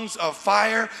tongues of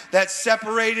fire that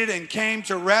separated and came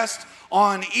to rest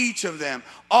on each of them.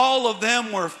 All of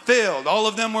them were filled. All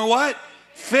of them were what?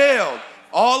 Filled.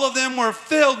 All of them were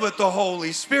filled with the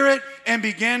Holy Spirit and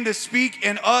began to speak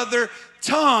in other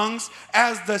tongues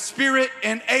as the Spirit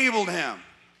enabled him.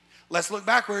 Let's look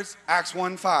backwards. Acts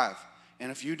 1:5.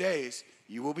 In a few days,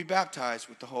 you will be baptized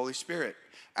with the Holy Spirit.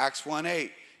 Acts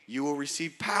 1:8. You will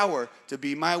receive power to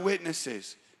be my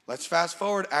witnesses. Let's fast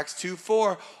forward. Acts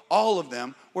 2:4. All of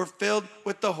them were filled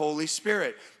with the Holy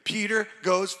Spirit. Peter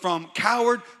goes from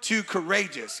coward to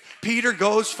courageous. Peter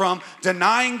goes from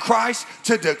denying Christ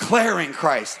to declaring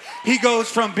Christ. He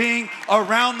goes from being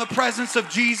around the presence of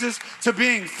Jesus to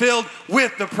being filled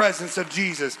with the presence of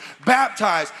Jesus.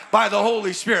 Baptized by the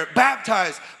Holy Spirit.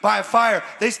 Baptized by fire.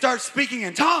 They start speaking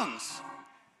in tongues.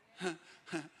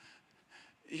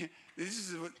 This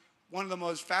is one of the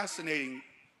most fascinating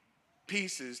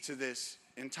pieces to this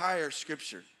entire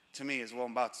scripture, to me, is what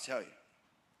I'm about to tell you.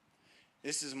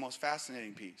 This is the most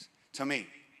fascinating piece to me,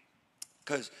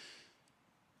 because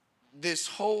this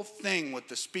whole thing with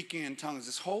the speaking in tongues,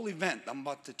 this whole event I'm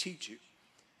about to teach you,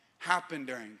 happened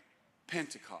during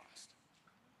Pentecost.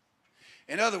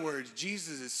 In other words,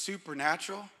 Jesus is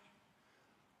supernatural,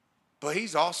 but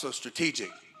he's also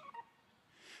strategic,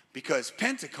 because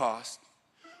Pentecost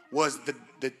was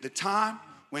the time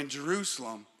when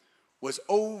Jerusalem was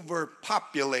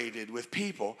overpopulated with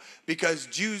people, because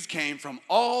Jews came from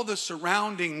all the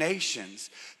surrounding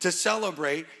nations to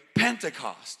celebrate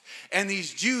Pentecost. And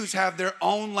these Jews have their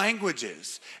own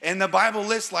languages. And the Bible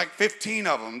lists like 15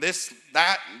 of them. This,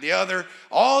 that, the other.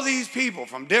 All these people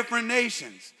from different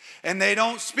nations. And they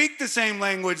don't speak the same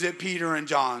language that Peter and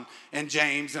John and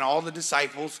James and all the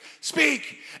disciples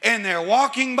speak. And they're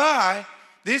walking by.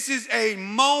 This is a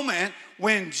moment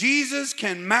when Jesus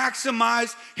can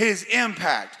maximize his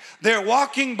impact. They're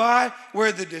walking by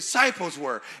where the disciples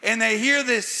were, and they hear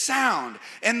this sound.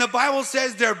 And the Bible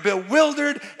says they're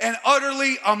bewildered and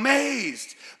utterly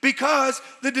amazed, because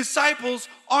the disciples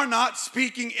are not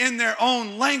speaking in their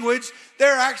own language.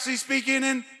 They're actually speaking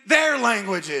in their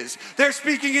languages. They're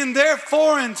speaking in their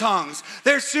foreign tongues.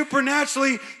 They're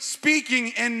supernaturally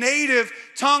speaking in native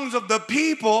tongues of the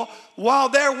people while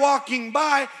they're walking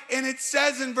by. And it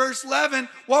says in verse 11,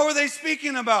 what were they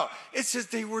speaking about? It says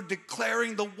they were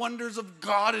declaring the wonders of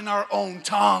God in our own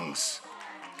tongues.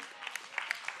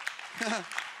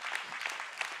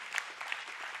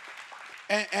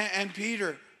 and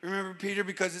Peter, remember Peter,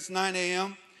 because it's 9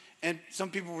 a.m., and some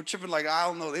people were tripping like, I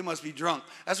don't know, they must be drunk.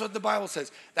 That's what the Bible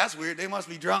says. That's weird, they must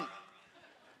be drunk.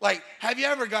 Like, have you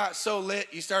ever got so lit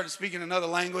you started speaking another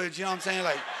language? You know what I'm saying?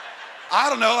 Like, I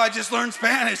don't know, I just learned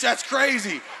Spanish. That's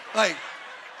crazy. Like,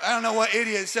 I don't know what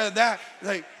idiot said that.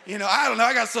 Like, you know, I don't know,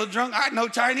 I got so drunk, I know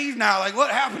Chinese now. Like, what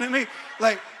happened to me?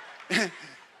 Like,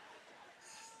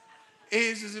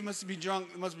 it must be drunk,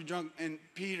 it must be drunk. And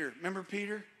Peter, remember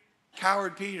Peter?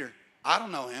 Coward Peter. I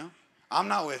don't know him. I'm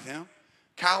not with him.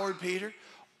 Coward Peter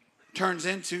turns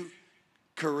into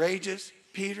courageous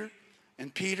Peter.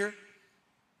 And Peter,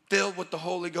 filled with the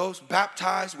Holy Ghost,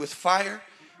 baptized with fire,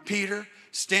 Peter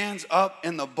stands up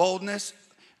in the boldness,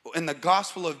 and the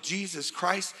gospel of Jesus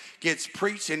Christ gets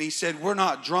preached. And he said, we're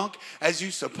not drunk as you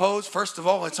suppose. First of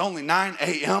all, it's only 9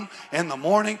 a.m. in the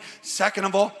morning. Second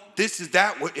of all, this is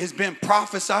that what has been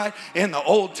prophesied in the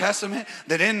Old Testament,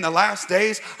 that in the last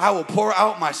days I will pour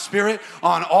out my spirit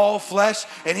on all flesh.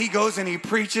 And he goes and he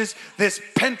preaches this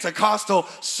Pentecostal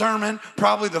sermon,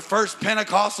 probably the first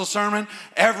Pentecostal sermon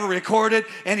ever recorded.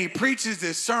 And he preaches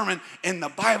this sermon, and the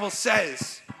Bible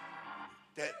says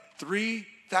that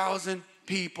 3,000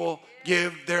 people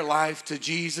give their life to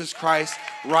Jesus Christ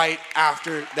right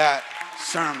after that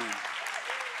sermon.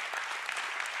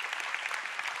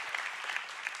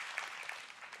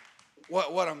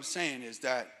 What I'm saying is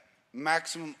that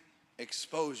maximum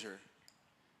exposure,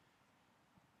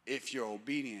 if you're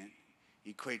obedient,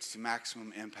 equates to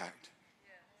maximum impact.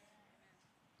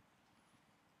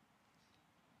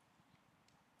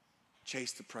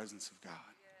 Chase the presence of God.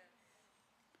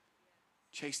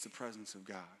 Chase the presence of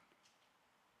God.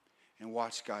 And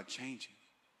watch God change you.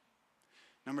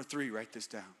 Number 3, write this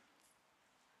down.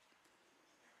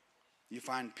 You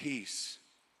find peace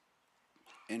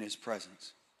in his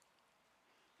presence.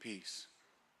 Peace.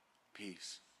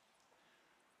 Peace.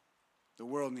 The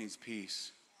world needs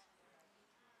peace.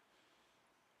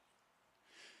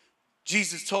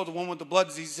 Jesus told the woman with the blood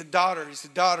disease, he said, daughter, he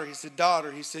said, daughter, he said,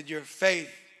 daughter, he said, your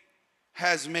faith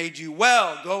has made you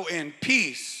well. Go in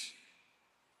peace.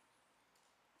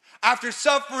 After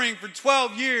suffering for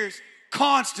 12 years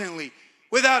constantly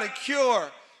without a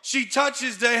cure, she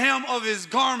touches the hem of his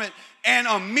garment, and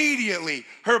immediately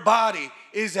her body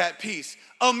is at peace.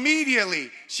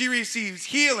 Immediately she receives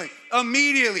healing.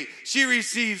 Immediately she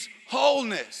receives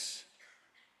wholeness.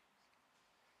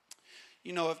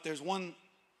 You know, if there's one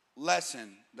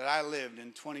lesson that I lived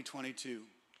in 2022,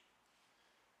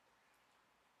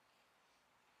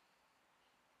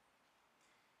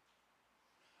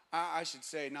 I should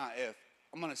say not if.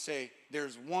 I'm going to say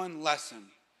there's one lesson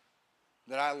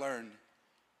that I learned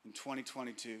in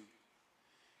 2022.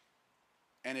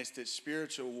 And it's that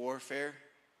spiritual warfare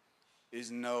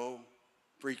is no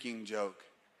freaking joke.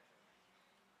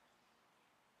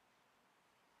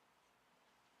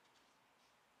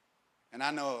 And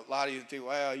I know a lot of you think,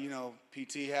 well, you know,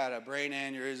 PT had a brain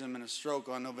aneurysm and a stroke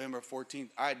on November 14th.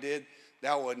 I did.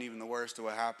 That wasn't even the worst of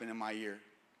what happened in my year.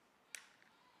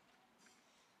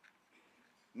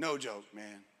 No joke,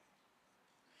 man.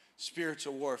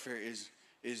 Spiritual warfare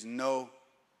is no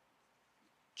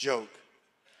joke.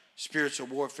 Spiritual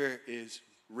warfare is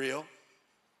real.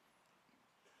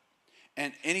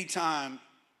 And anytime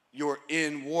you're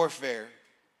in warfare,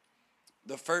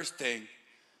 the first thing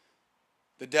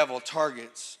the devil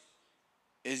targets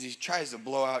is he tries to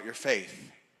blow out your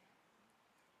faith.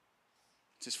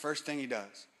 It's his first thing he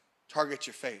does. Target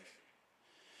your faith.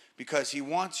 Because he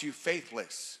wants you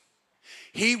faithless.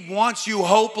 He wants you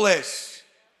hopeless.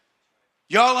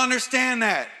 Y'all understand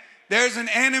that? There's an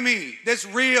enemy that's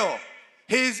real.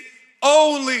 His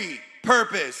only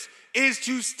purpose is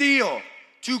to steal,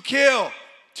 to kill,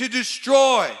 to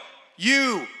destroy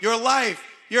you, your life,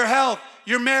 your health,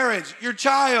 your marriage, your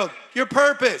child, your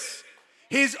purpose.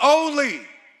 His only.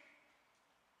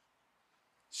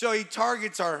 So he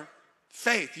targets our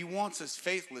faith. He wants us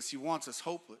faithless. He wants us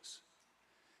hopeless.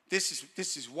 This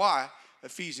is why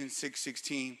Ephesians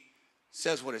 6:16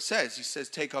 says what it says. He says,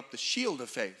 take up the shield of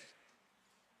faith,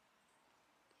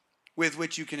 with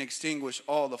which you can extinguish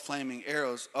all the flaming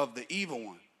arrows of the evil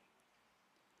one.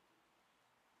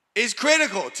 It's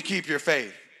critical to keep your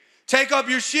faith. Take up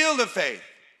your shield of faith.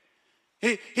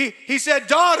 He said,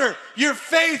 daughter, your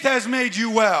faith has made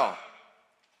you well.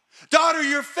 Daughter,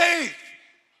 your faith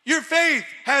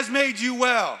has made you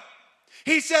well.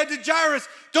 He said to Jairus,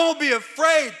 don't be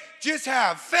afraid, just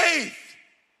have faith,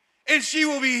 and she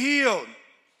will be healed.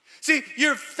 See,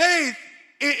 your faith,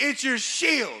 it's your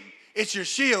shield. It's your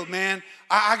shield, man.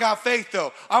 I got faith,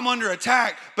 though. I'm under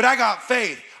attack, but I got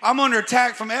faith. I'm under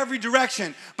attack from every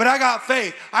direction, but I got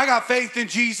faith. I got faith in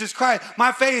Jesus Christ.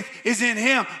 My faith is in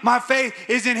him. My faith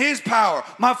is in his power.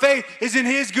 My faith is in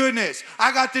his goodness.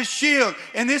 I got this shield,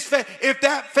 and this faith, if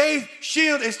that faith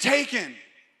shield is taken,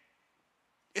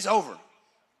 it's over.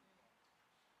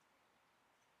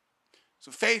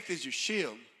 So faith is your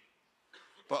shield.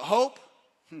 But hope,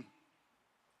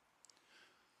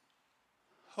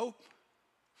 hope.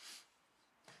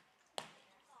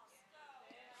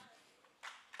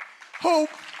 Hope.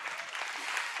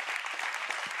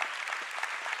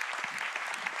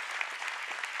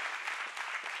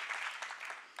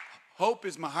 Hope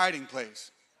is my hiding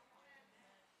place.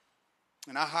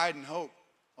 And I hide in hope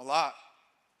a lot.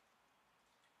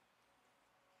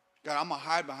 God, I'm going to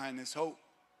hide behind this hope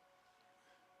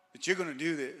that you're going to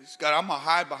do this. God, I'm going to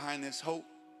hide behind this hope,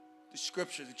 the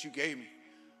scripture that you gave me.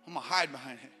 I'm going to hide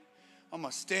behind it. I'm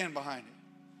going to stand behind it.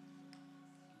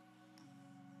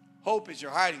 Hope is your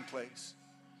hiding place.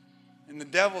 And the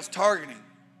devil's targeting.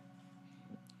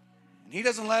 And he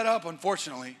doesn't let up,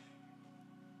 unfortunately.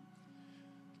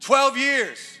 12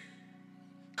 years.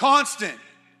 Constant.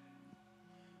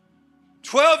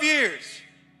 12 years.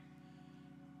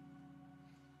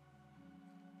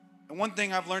 And one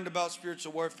thing I've learned about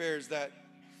spiritual warfare is that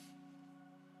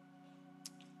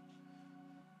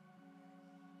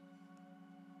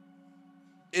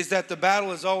the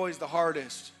battle is always the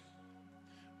hardest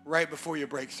right before your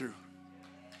breakthrough.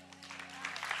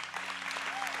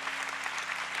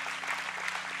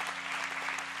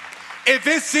 If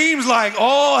it seems like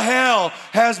all hell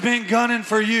has been gunning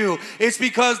for you, it's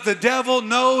because the devil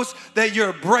knows that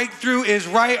your breakthrough is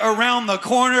right around the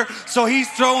corner, so he's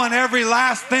throwing every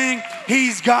last thing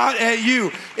he's got at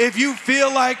you. If you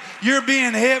feel like you're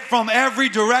being hit from every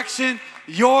direction,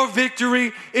 your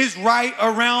victory is right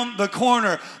around the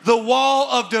corner. The wall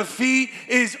of defeat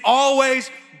is always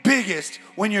biggest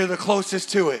when you're the closest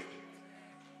to it.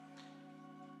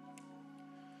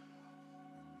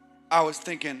 I was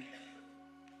thinking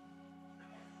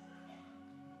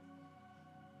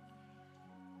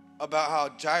about how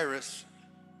Jairus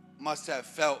must have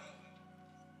felt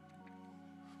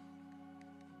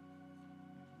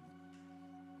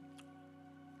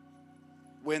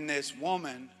when this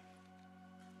woman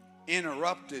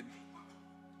interrupted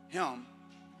him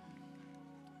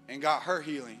and got her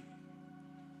healing.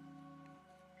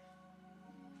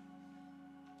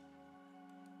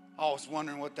 I was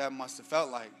wondering what that must have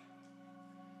felt like.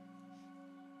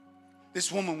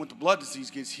 This woman with the blood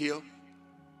disease gets healed.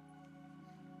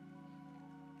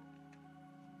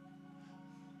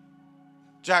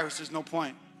 Jairus, there's no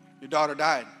point. Your daughter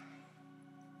died.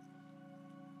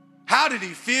 How did he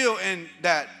feel in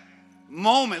that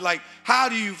moment? Like, how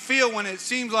do you feel when it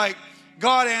seems like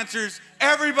God answers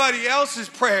everybody else's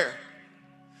prayer,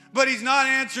 but he's not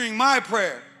answering my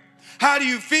prayer? How do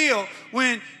you feel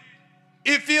when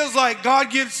it feels like God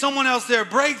gives someone else their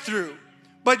breakthrough,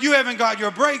 but you haven't got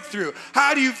your breakthrough?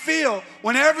 How do you feel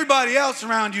when everybody else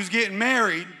around you is getting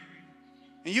married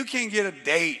and you can't get a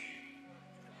date?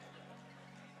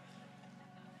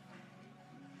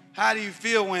 How do you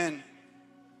feel when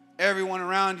everyone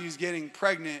around you is getting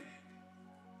pregnant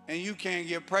and you can't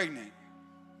get pregnant?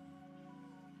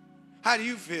 How do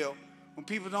you feel when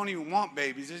people don't even want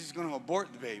babies? They're just going to abort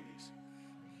the babies.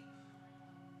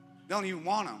 They don't even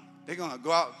want them. They're going to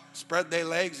go out, spread their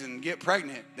legs, and get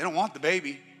pregnant. They don't want the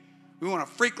baby. We want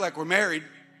to freak like we're married,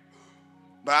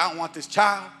 but I don't want this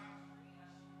child.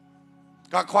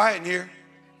 Got quiet in here.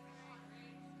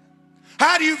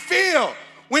 How do you feel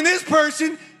when this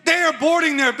person, they're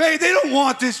aborting their baby? They don't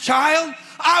want this child.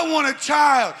 I want a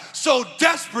child so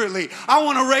desperately. I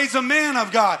want to raise a man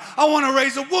of God. I want to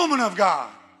raise a woman of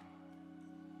God.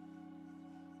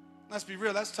 Let's be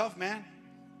real, that's tough, man.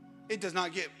 It does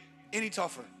not get any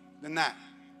tougher than that.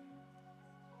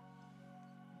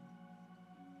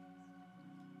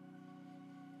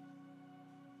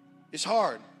 It's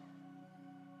hard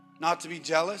not to be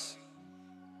jealous,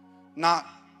 not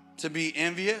to be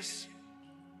envious,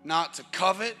 not to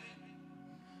covet,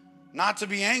 not to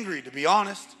be angry, to be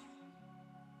honest.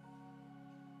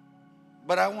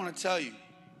 But I want to tell you,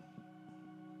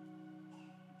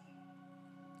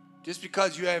 just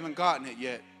because you haven't gotten it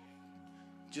yet,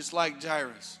 just like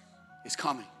Jairus, it's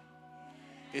coming.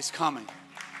 It's coming.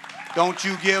 Don't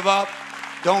you give up.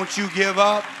 Don't you give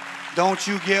up. Don't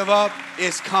you give up.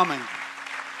 It's coming.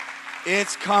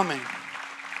 It's coming.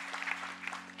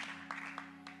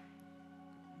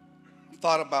 I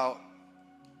thought about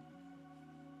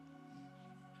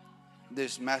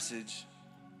this message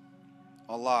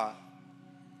a lot.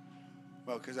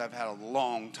 Well, because I've had a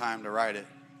long time to write it.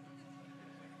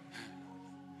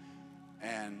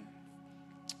 And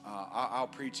I'll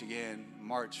preach again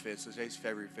March 5th. So today's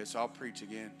February 5th. So I'll preach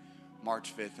again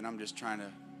March 5th. And I'm just trying to,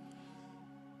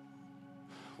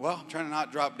 I'm trying to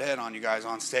not drop dead on you guys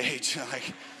on stage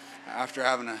like after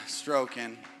having a stroke.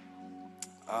 And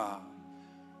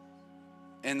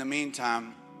in the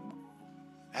meantime,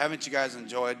 haven't you guys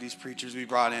enjoyed these preachers we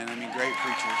brought in? I mean, great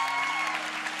preachers.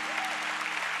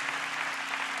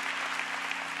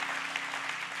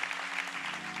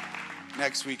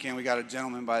 Next weekend, we got a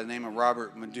gentleman by the name of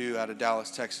Robert Madu out of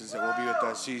Dallas, Texas, that will be with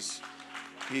us.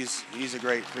 He's a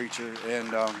great preacher.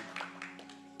 And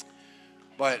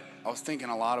but I was thinking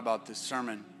a lot about this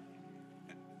sermon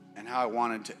and how I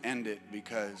wanted to end it,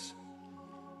 because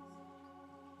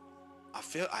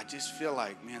I just feel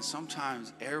like, man,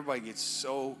 sometimes everybody gets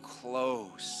so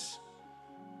close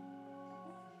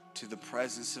to the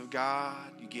presence of God.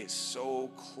 You get so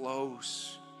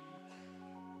close.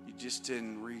 You just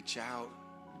didn't reach out.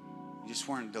 You just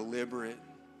weren't deliberate.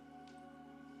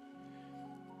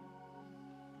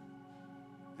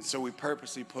 And so we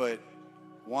purposely put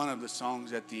one of the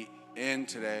songs at the end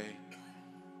today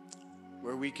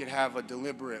where we could have a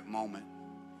deliberate moment,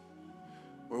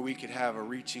 where we could have a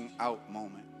reaching out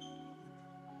moment.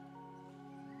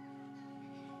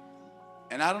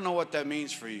 And I don't know what that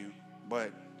means for you,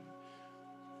 but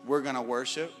we're going to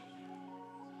worship.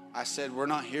 I said we're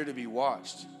not here to be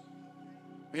watched.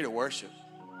 We're here to worship.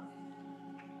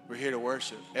 We're here to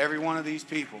worship. Every one of these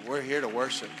people, we're here to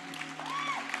worship.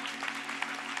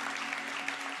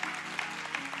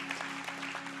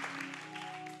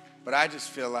 But I just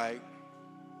feel like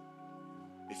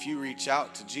if you reach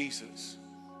out to Jesus,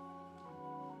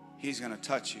 he's going to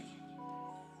touch you.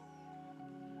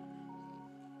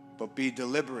 But be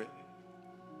deliberate.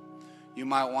 You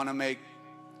might want to make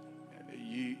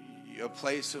a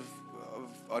place of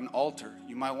an altar.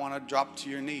 You might want to drop to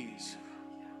your knees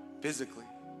physically.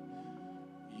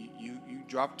 You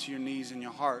drop to your knees in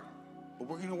your heart. But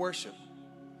we're going to worship.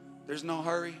 There's no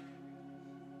hurry.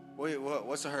 Wait,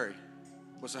 what's the hurry?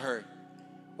 What's the hurry?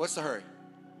 What's the hurry?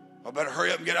 I better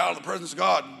hurry up and get out of the presence of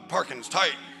God. Parking's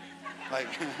tight. Like,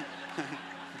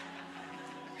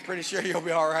 pretty sure you'll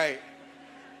be all right.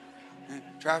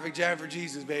 Traffic jam for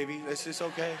Jesus, baby. It's just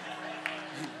okay.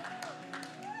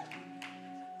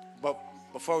 But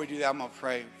before we do that, I'm going to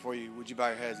pray for you. Would you bow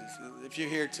your heads? If you're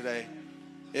here today,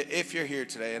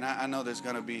 and I know there's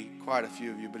going to be quite a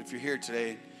few of you, but if you're here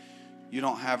today, you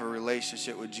don't have a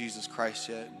relationship with Jesus Christ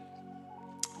yet,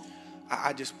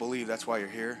 I just believe that's why you're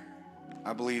here.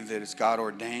 I believe that it's God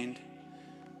ordained,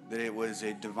 that it was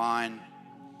a divine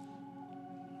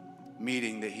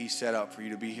meeting that he set up for you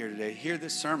to be here today. Hear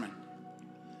this sermon,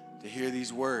 to hear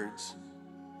these words,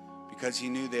 because he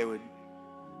knew they would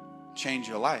change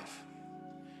your life.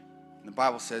 And the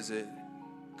Bible says that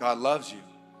God loves you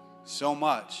so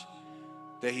much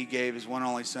that he gave his one and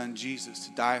only son, Jesus,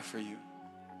 to die for you.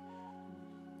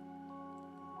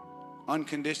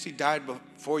 Unconditionally died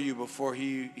for you before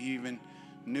he even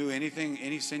knew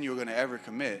any sin you were going to ever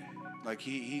commit. Like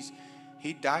he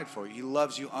died for you. He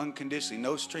loves you unconditionally.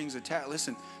 No strings attached.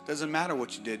 Listen, doesn't matter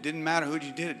what you did. Didn't matter who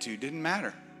you did it to. Didn't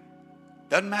matter.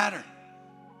 Doesn't matter.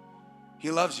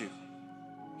 He loves you.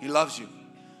 He loves you.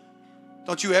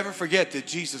 Don't you ever forget that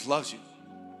Jesus loves you.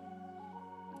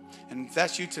 And if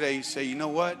that's you today, you say, you know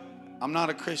what? I'm not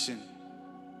a Christian,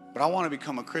 but I want to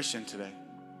become a Christian today.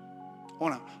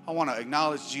 I want to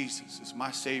acknowledge Jesus as my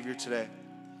Savior today.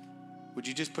 Would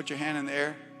you just put your hand in the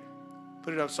air?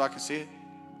 Put it up so I can see it.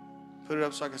 Put it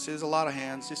up so I can see it. There's a lot of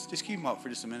hands. Just keep them up for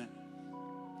just a minute.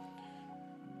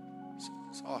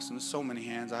 It's awesome. There's so many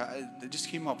hands. Just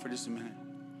keep them up for just a minute.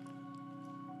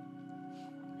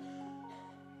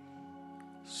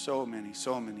 So many,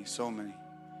 so many, so many.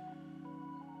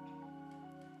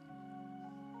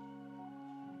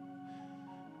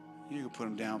 You can put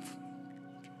them down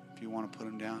if you want to put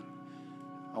them down.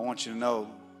 I want you to know,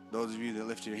 those of you that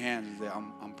lifted your hands, is that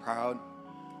I'm proud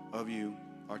of you.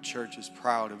 Our church is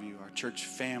proud of you. Our church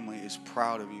family is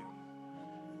proud of you.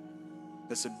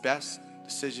 That's the best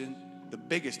decision, the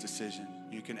biggest decision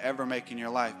you can ever make in your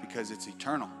life, because it's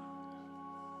eternal.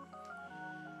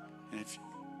 And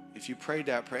if you prayed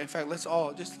that prayer, in fact, let's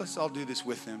all do this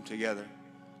with them together.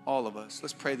 All of us.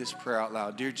 Let's pray this prayer out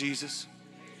loud. Dear Jesus,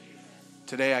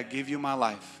 today I give you my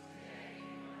life.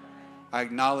 I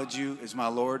acknowledge you as my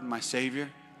Lord and my Savior.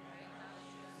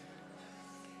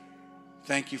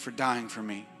 Thank you for dying for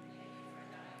me.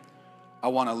 I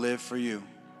want to live for you.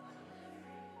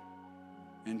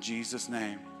 In Jesus'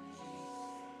 name,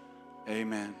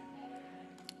 amen.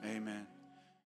 Amen.